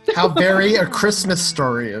 How very a Christmas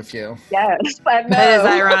story of you. Yes, I know. That is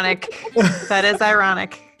ironic. That is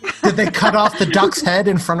ironic. Did they cut off the duck's head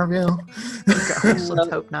in front of you? Gosh, let's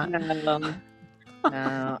hope not. No.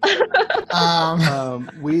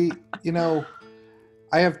 We,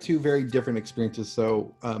 I have two very different experiences.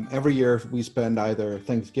 So every year we spend either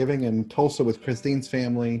Thanksgiving in Tulsa with Christine's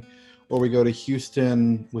family, or we go to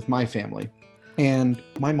Houston with my family. And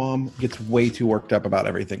my mom gets way too worked up about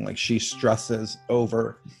everything. Like, she stresses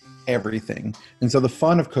over everything. And so the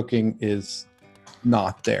fun of cooking is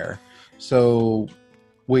not there. So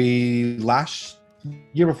year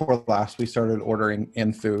before last, we started ordering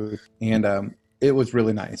in food, and it was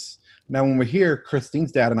really nice. Now, when we're here,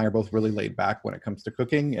 Christine's dad and I are both really laid back when it comes to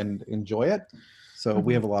cooking and enjoy it. So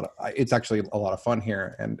we have it's actually a lot of fun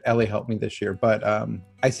here. And Ellie helped me this year, but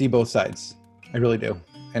I see both sides. I really do.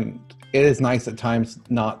 And it is nice at times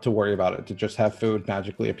not to worry about it, to just have food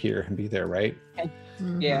magically appear and be there, right?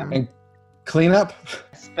 Yeah. And cleanup.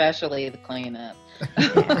 Especially the cleanup.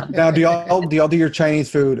 Now, do y'all do your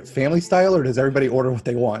Chinese food family style, or does everybody order what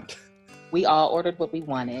they want? We all ordered what we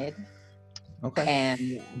wanted. Okay.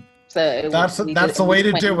 And so that's the way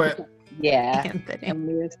to do it. Yeah. And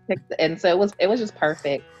we just picked, and so it was just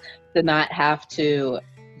perfect to not have to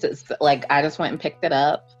like, I just went and picked it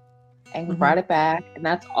up and brought it back, and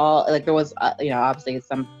that's all. Like, there was obviously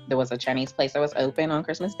there was a Chinese place that was open on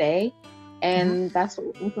Christmas Day, and that's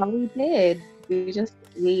all we did. We just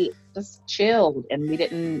chilled, and we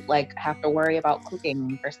didn't like have to worry about cooking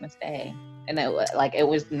on Christmas Day. And it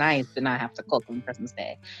was nice to not have to cook on Christmas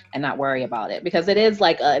Day and not worry about it, because it is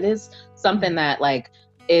something that like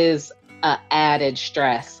is added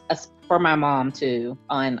stress for my mom too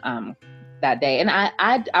on that day. And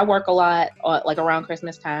I work a lot like around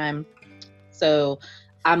Christmas time, so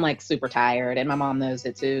I'm like super tired, and my mom knows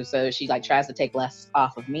it too. So she like tries to take less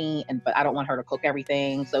off of me, but I don't want her to cook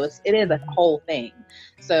everything. So it is a whole thing.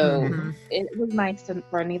 So it was nice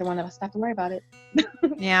for neither one of us to have to worry about it.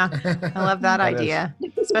 Yeah, I love that idea,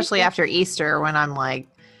 especially after Easter, when I'm like,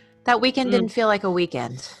 that weekend didn't feel like a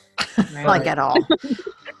weekend, like at all.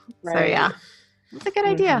 So yeah, it's a good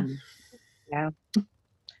idea. Yeah.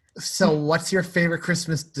 So what's your favorite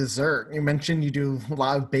Christmas dessert? You mentioned you do a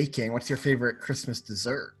lot of baking. What's your favorite Christmas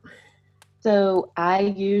dessert? So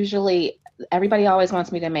everybody always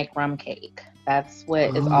wants me to make rum cake. That's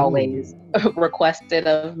what is always requested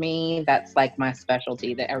of me. That's like my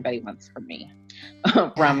specialty that everybody wants from me.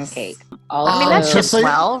 Rum cake. I mean, that ships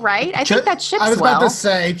well, right? I think that ships well. I was about to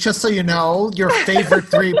say, just so you know, your favorite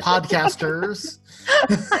three podcasters.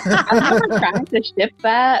 I've never tried to ship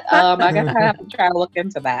that. I guess I have to try to look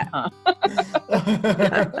into that, huh?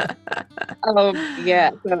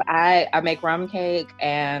 Yeah. So I make rum cake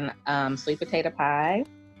and sweet potato pie,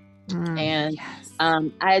 and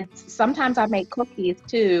sometimes I make cookies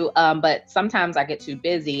too. But sometimes I get too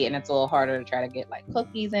busy, and it's a little harder to try to get like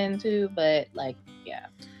cookies into. But like, yeah,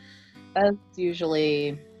 those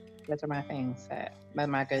are my things.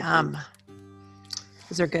 My go-tos.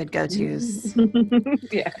 Those are good go-tos.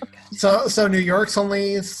 Yeah. So New York's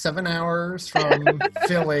only 7 hours from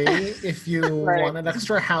Philly. If you want an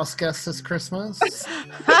extra house guest this Christmas,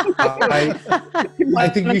 I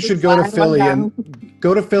think you should go to Philly and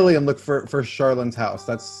look for Charlyn's house.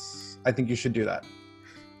 I think you should do that.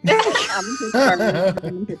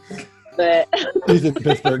 But he's in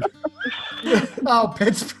Pittsburgh. Oh,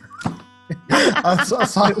 Pittsburgh. I'm so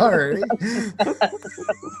sorry.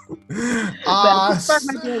 Pittsburgh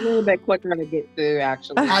might be a little bit quicker to get to,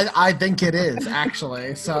 actually. I think it is,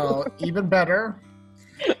 actually. So even better.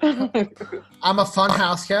 I'm a fun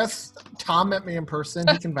house guest. Tom met me in person.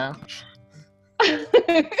 He can vouch.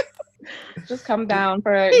 Just come down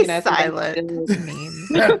for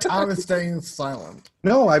silent. Tom is staying silent.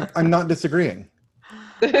 No, I'm not disagreeing.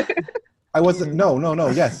 I wasn't.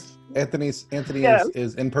 No. Yes. Anthony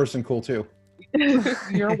is in person cool too.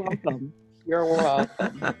 You're welcome. You're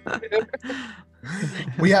welcome.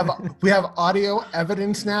 We have audio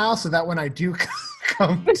evidence now, so that when I do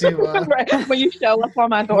come to right. When you show up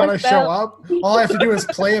on my doorstep, when I show up, all I have to do is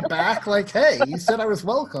play it back. Like, hey, you said I was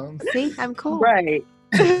welcome. See, I'm cool. Right.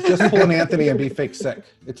 Just pull an Anthony and be fake sick.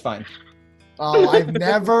 It's fine. Oh, I've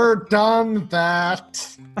never done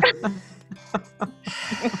that.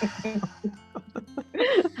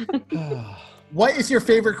 What is your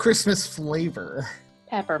favorite Christmas flavor?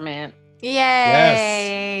 Peppermint.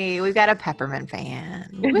 Yay! Yes. We've got a peppermint fan.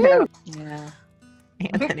 Yeah.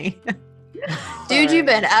 Anthony. Dude, you've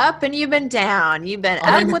been up and you've been down. You've been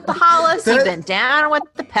up with the Hollis, you've been down with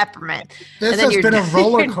the peppermint. This has been a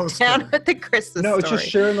roller coaster. Down with the Christmas No, it's story.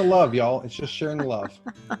 just sharing the love, y'all. It's just sharing the love.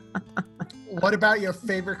 What about your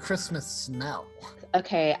favorite Christmas smell?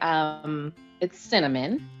 Okay, it's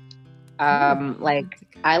cinnamon.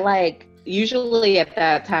 Usually at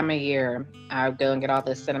that time of year, I would go and get all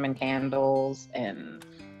the cinnamon candles, and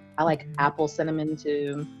I like apple cinnamon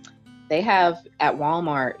too. They have at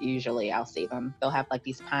Walmart, usually I'll see them. They'll have like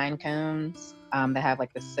these pine cones. They have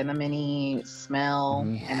like the cinnamony smell,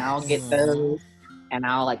 and I'll get those, and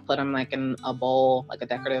I'll like put them like in a bowl, like a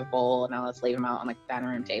decorative bowl, and I'll just leave them out on like the dining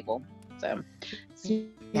room table. So it's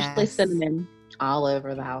usually cinnamon all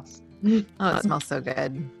over the house. Oh, it smells so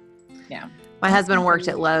good. Yeah. My husband worked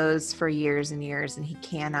at Lowe's for years and years, and he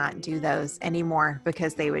cannot do those anymore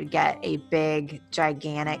because they would get a big,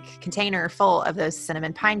 gigantic container full of those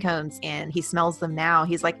cinnamon pine cones, and he smells them now.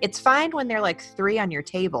 He's like, it's fine when they're like 3 on your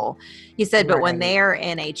table. He said, but when they're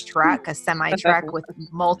in a truck, a semi-truck with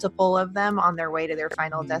multiple of them on their way to their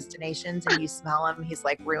final destinations, and you smell them, he's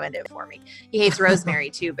like, ruined it for me. He hates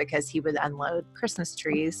rosemary too because he would unload Christmas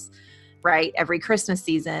trees, right, every Christmas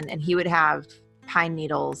season, and he would have pine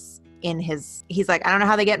needles in he's like, I don't know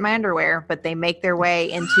how they get in my underwear, but they make their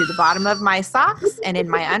way into the bottom of my socks and in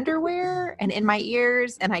my underwear and in my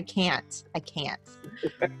ears, and I can't. I can't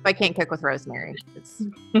cook with rosemary.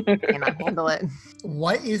 I cannot handle it.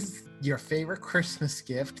 What is your favorite Christmas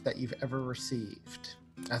gift that you've ever received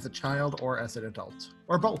as a child or as an adult,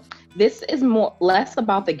 or both? This is less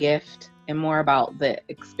about the gift and more about the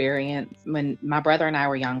experience. When my brother and I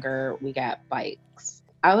were younger, we got bikes.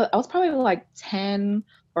 I was probably like 10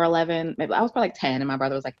 or 11, maybe I was probably like 10 and my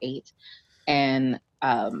brother was like 8. And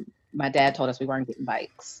my dad told us we weren't getting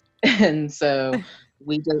bikes. And so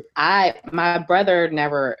my brother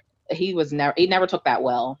never took that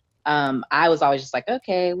well. I was always just like,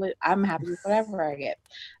 okay, I'm happy with whatever I get.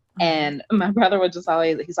 And my brother would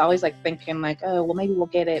he's always like thinking like, oh, well, maybe we'll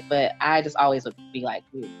get it. But I just always would be like,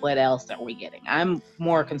 what else are we getting? I'm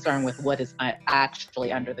more concerned with what is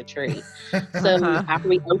actually under the tree. So after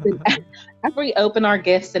we open our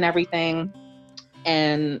gifts and everything,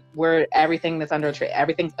 and everything that's under the tree,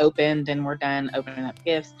 everything's opened and we're done opening up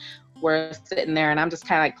gifts, we're sitting there and I'm just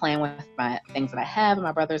kind of like playing with my things that I have. And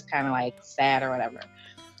my brother's kind of like sad or whatever.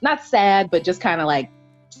 Not sad, but just kind of like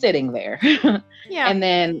sitting there. Yeah. And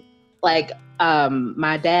then like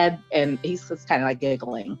my dad, and he's just kind of like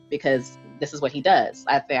giggling because this is what he does.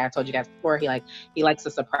 I think I told you guys before, he likes to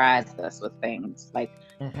surprise us with things. Like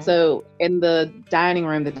so in the dining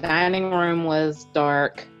room was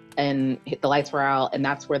dark and the lights were out, and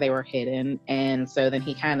that's where they were hidden. And so then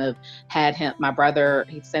he kind of had my brother,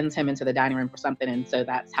 he sends him into the dining room for something, and so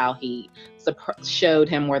that's how he showed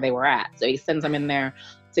him where they were at. So he sends him in there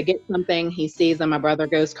to get something, he sees them, my brother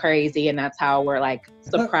goes crazy, and that's how we're like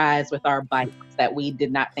surprised with our bikes that we did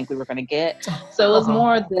not think we were going to get. So it was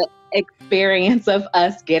more the experience of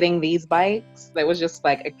us getting these bikes that was just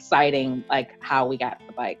like exciting, like how we got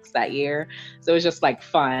the bikes that year. So it was just like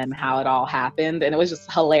fun how it all happened, and it was just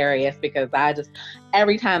hilarious because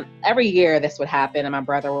every year this would happen, and my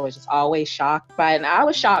brother was just always shocked by it, and I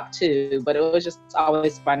was shocked too, but it was just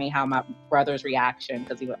always funny how my brother's reaction,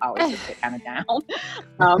 because he would always just get kind of down.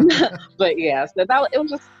 But yeah, so that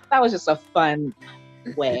was just a fun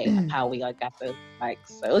way of how we like got the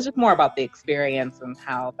bikes. So it was just more about the experience and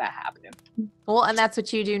how that happened. Well, and that's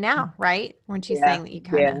what you do now, right? Weren't you saying that you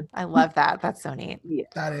kind of, I love that. That's so neat. Yeah.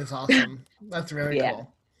 That is awesome. That's really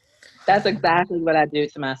cool. That's exactly what I do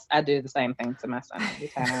I do the same thing to my son every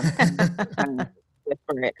time.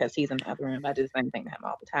 Because he's in the other room. I do the same thing to him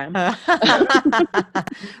all the time.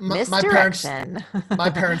 My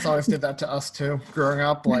parents always did that to us too. Growing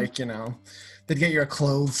up, like, you know, they'd get you a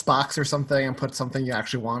clothes box or something and put something you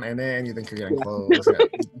actually want in it, and you think you're getting clothes,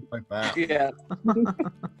 like that. Yeah.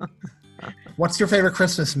 What's your favorite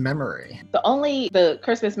Christmas memory? The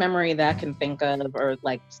Christmas memory that I can think of, or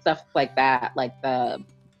like stuff like that, like the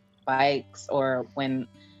bikes, or when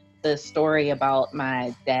the story about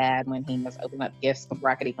my dad when he was opening up gifts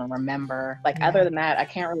before I could even remember. Like, other than that, I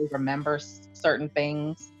can't really remember certain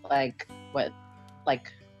things. Like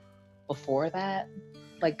before that.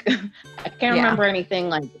 Like, I can't remember anything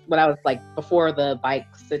like what I was like before the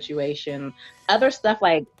bike situation. Other stuff,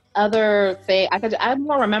 like I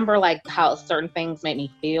more remember like how certain things made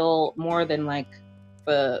me feel more than like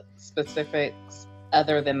the specifics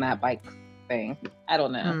other than that bike thing. I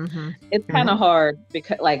don't know. It's kind of hard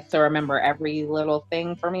because like to remember every little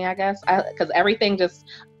thing for me, I guess, because everything just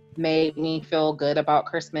made me feel good about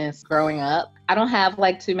Christmas growing up. I don't have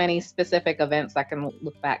like too many specific events I can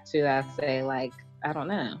look back to that I say like, I don't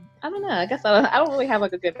know. I guess I don't really have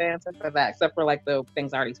like a good answer for that, except for like the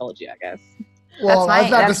things I already told you, I guess. Well, I was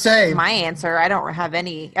about to say my answer. I don't have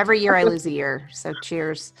any. Every year I lose a year, so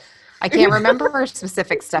cheers. I can't remember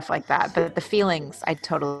specific stuff like that, but the feelings, I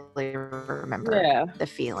totally remember the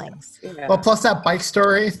feelings. Yeah. Well, plus that bike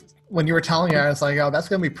story, when you were telling it, I was like, oh, that's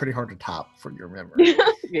going to be pretty hard to top for your memory.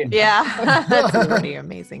 Yeah. That's pretty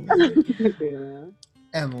amazing.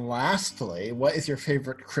 And lastly, what is your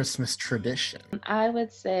favorite Christmas tradition? I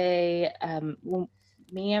would say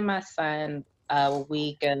me and my son,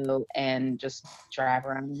 we go and just drive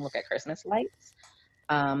around and look at Christmas lights.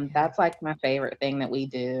 That's like my favorite thing that we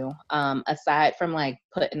do. Aside from like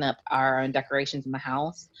putting up our own decorations in the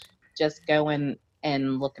house, just going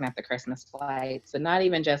and looking at the Christmas lights. So not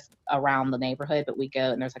even just around the neighborhood, but we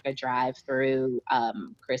go and there's like a drive-through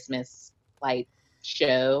Christmas light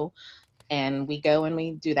show. And we go and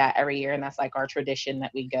we do that every year, and that's like our tradition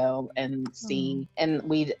that we go and see. And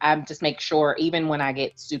I just make sure, even when I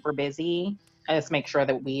get super busy, I just make sure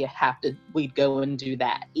that we go and do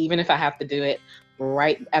that, even if I have to do it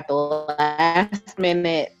right at the last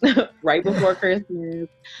minute, right before Christmas.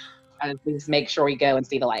 I just make sure we go and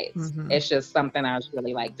see the lights. Mm-hmm. It's just something I just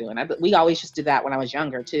really like doing. We always just do that when I was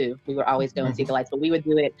younger too. We would always go and see the lights, but we would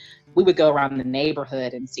do it. We would go around the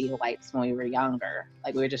neighborhood and see the lights when we were younger.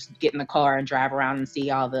 Like we would just get in the car and drive around and see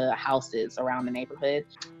all the houses around the neighborhood.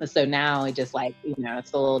 And so now it just like,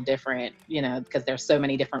 it's a little different, because there's so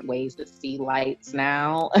many different ways to see lights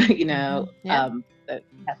now,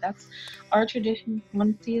 that's our tradition.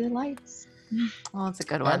 Want to see the lights. Well, it's a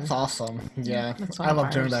good one. That's awesome. Yeah, I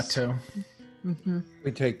love doing that too. Mm-hmm.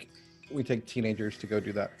 We take teenagers to go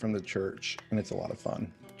do that from the church, and it's a lot of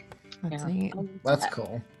fun. That's neat. That's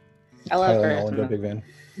cool. I love Tyler into a big van.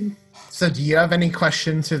 So do you have any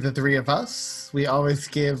questions to the three of us? We always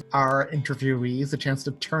give our interviewees a chance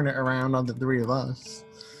to turn it around on the three of us.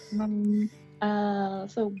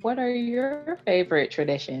 So what are your favorite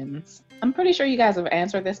traditions? I'm pretty sure you guys have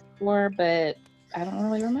answered this before, but I don't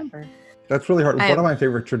really remember. That's really hard. One of my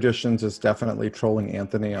favorite traditions is definitely trolling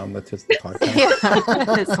Anthony on the Tis the Podcast.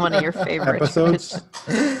 Yeah, it's one of your favorite episodes.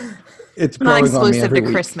 It's not exclusive on me to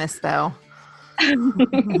week. Christmas, though.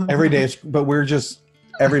 Every day is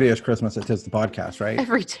Christmas at Tis the Podcast, right?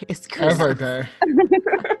 Every day is Christmas. Every day.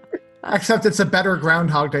 Except it's a better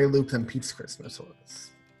Groundhog Day loop than Pete's Christmas was.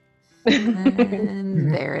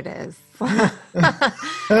 And there it is.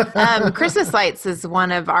 Christmas lights is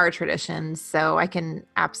one of our traditions, so I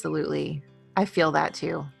feel that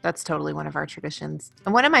too. That's totally one of our traditions.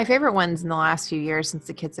 And one of my favorite ones in the last few years since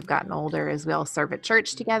the kids have gotten older is we all serve at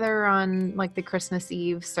church together on like the Christmas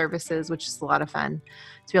Eve services, which is a lot of fun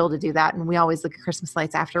to be able to do that. And we always look at Christmas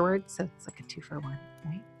lights afterwards, so it's like a 2-for-1,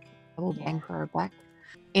 right? Double bang for our buck.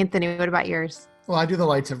 Anthony, what about yours? Well, I do the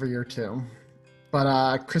lights every year too.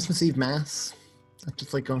 But Christmas Eve Mass, I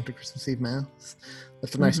just like going to Christmas Eve Mass.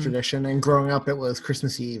 That's a nice tradition. And growing up, it was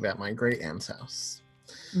Christmas Eve at my great aunt's house.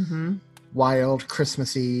 Mm-hmm. Wild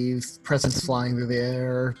Christmas Eve, presents flying through the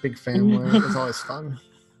air, big family. It was always fun.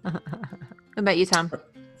 What about you, Tom? For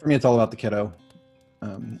me, it's all about the kiddo.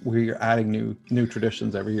 We're adding new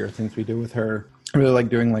traditions every year, things we do with her. I really like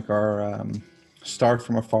doing like our Start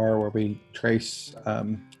from Afar, where we trace...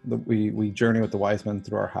 we journey with the wise men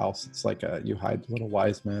through our house. It's like you hide the little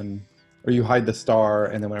wise men, or you hide the star,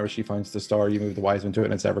 and then whenever she finds the star, you move the wise men to it,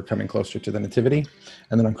 and it's ever coming closer to the nativity.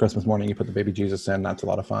 And then on Christmas morning, you put the baby Jesus in. That's a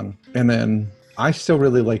lot of fun. And then I still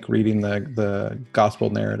really like reading the gospel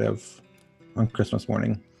narrative on Christmas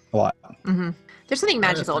morning a lot. Mm-hmm. There's something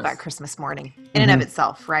magical about Christmas morning in and of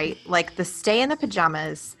itself, right? Like the stay in the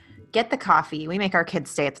pajamas, get the coffee. We make our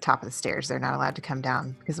kids stay at the top of the stairs. They're not allowed to come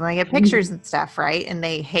down because when I get pictures and stuff, right? And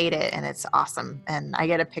they hate it and it's awesome. And I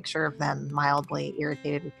get a picture of them mildly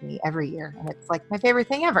irritated with me every year. And it's like my favorite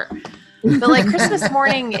thing ever. But like Christmas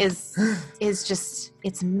morning is just,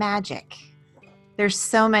 it's magic. There's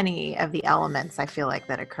so many of the elements I feel like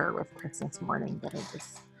that occur with Christmas morning that are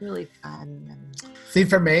just really fun. And... See,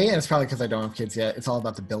 for me, and it's probably because I don't have kids yet, it's all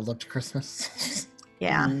about the build up to Christmas.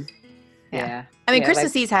 Yeah. Mm-hmm. Yeah. I mean,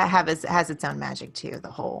 Christmas Eve has its own magic too. The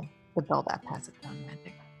build up has its own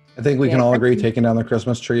magic. I think we can all agree taking down the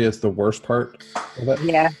Christmas tree is the worst part of it.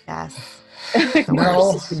 Yeah. Yes.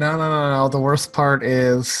 No. The worst part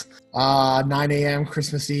is 9 a.m.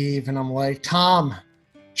 Christmas Eve, and I'm like, Tom,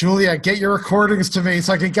 Julia, get your recordings to me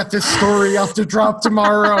so I can get this story up to drop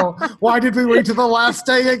tomorrow. Why did we wait till the last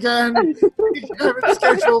day again? We have it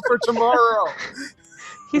scheduled for tomorrow.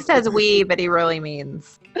 He says we, but he really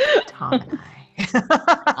means Tom and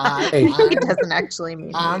I. He doesn't actually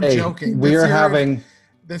mean I'm joking.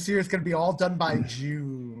 This year is going to be all done by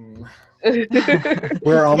June.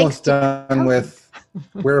 We're almost done with.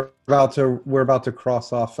 We're about to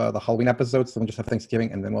cross off the Halloween episodes, so we'll just have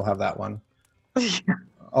Thanksgiving, and then we'll have that one.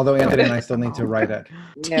 Although Anthony and I still need to write it.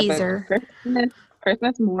 Teaser.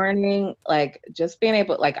 Christmas morning, like just being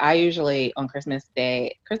able, like I usually on Christmas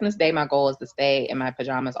Day, my goal is to stay in my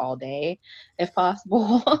pajamas all day, if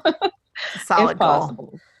possible. Solid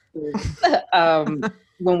goal.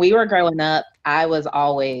 when we were growing up, I was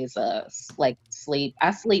always like sleep.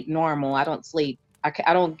 I sleep normal. I don't sleep.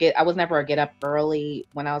 I was never a get up early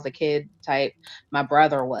when I was a kid type. My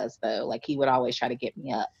brother was though. Like he would always try to get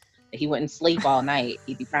me up. He wouldn't sleep all night.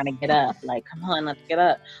 He'd be trying to get up, like, come on, let's get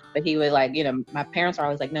up. But he would like, my parents are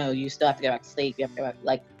always like, no, you still have to get back to sleep. You have to go back.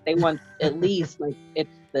 Like they want at least like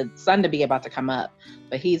the sun to be about to come up.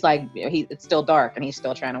 But he's like, it's still dark and he's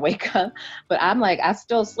still trying to wake up. But I'm like, I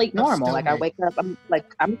still sleep normal. Like I wake up, I'm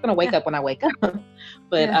like, I'm gonna wake up when I wake up.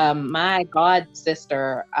 But my god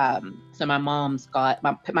sister, so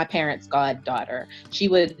my parents' goddaughter, she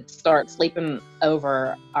would start sleeping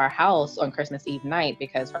over our house on Christmas Eve night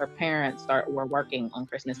because her parents were working on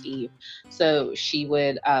Christmas Eve. So she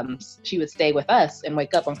would stay with us and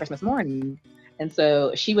wake up on Christmas morning. And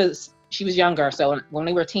so she was younger. So when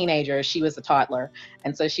we were teenagers, she was a toddler.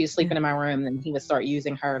 And so she was sleeping in my room and he would start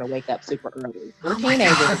using her to wake up super early. We're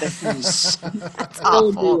teenagers at this point. That's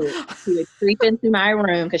awful. He would creep into my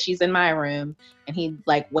room because she's in my room and he'd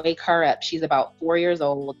like wake her up. She's about 4 years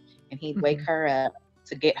old and he'd wake her up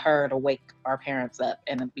to get her to wake our parents up.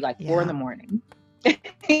 And it'd be like 4 a.m.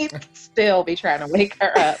 He'd still be trying to wake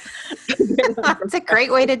her up. It's a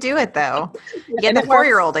great way to do it though. You get the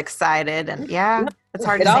 4-year-old excited and it's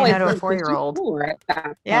hard to say no to a 4-year-old.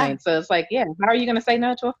 Yeah. So it's like, how are you going to say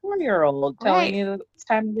no to a 4-year-old telling you it's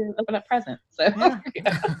time to open up presents? So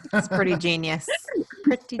it's pretty genius.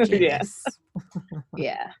 Pretty genius.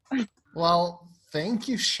 Yeah. Well, thank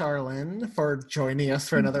you, Charlyn, for joining us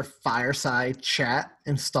for another Fireside Chat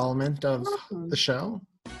installment of the show.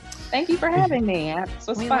 Thank you for having me. It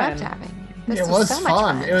was fun. Loved having you. It was so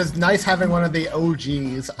fun. It was nice having one of the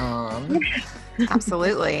OGs on.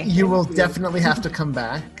 Absolutely. You will definitely have to come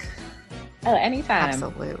back. Oh, anytime.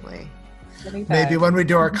 Absolutely. Anytime. Maybe when we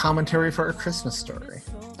do our commentary for A Christmas Story.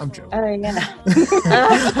 I'm joking. Oh, yeah.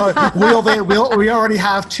 We already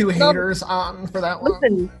have 2 haters on for that one.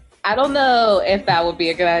 Listen, I don't know if that would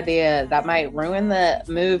be a good idea. That might ruin the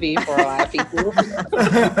movie for a lot of people.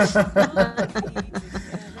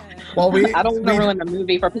 Well, I don't want to ruin the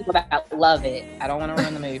movie for people that love it. I don't want to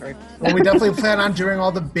ruin the movie. Well, we definitely plan on doing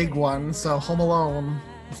all the big ones. So Home Alone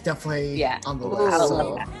is definitely on the list. I would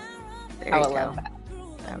love that. I would love that.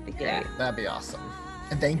 That would be great. Yeah. That'd be awesome.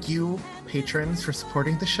 And thank you, patrons, for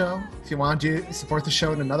supporting the show. If you want to support the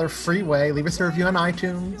show in another free way, leave us a review on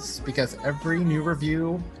iTunes because every new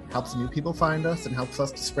review helps new people find us and helps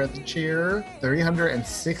us to spread the cheer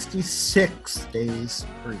 366 days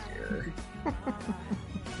per year.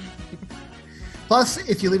 Plus,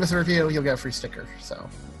 if you leave us a review, you'll get a free sticker. So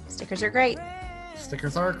stickers are great.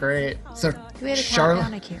 Stickers are great. So, we had a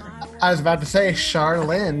countdown, I can't remember. I was about to say,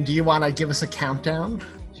 Charlyn, do you want to give us a countdown?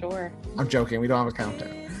 Sure. I'm joking. We don't have a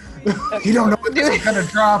countdown. You don't know what this is going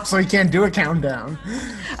to drop, so we can't do a countdown.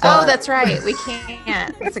 Oh, that's right. We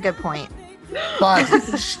can't. That's a good point. But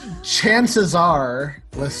chances are,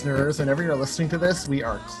 listeners, whenever you're listening to this, we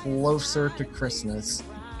are closer to Christmas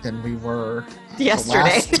than we were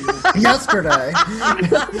yesterday. Yesterday.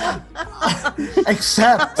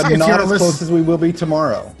 Except but not as close as we will be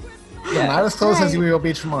tomorrow. Yeah, not as close as we will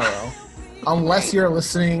be tomorrow. Unless you're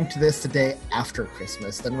listening to this the day after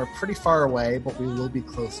Christmas, then we're pretty far away, but we will be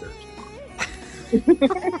closer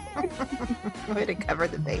tomorrow. Way to cover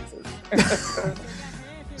the bases.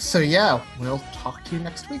 So yeah, we'll talk to you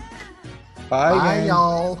next week. Bye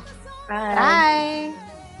y'all. Bye.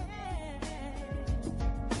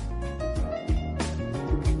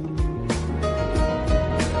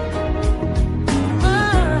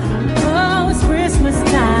 Oh, it's Christmas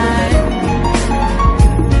time.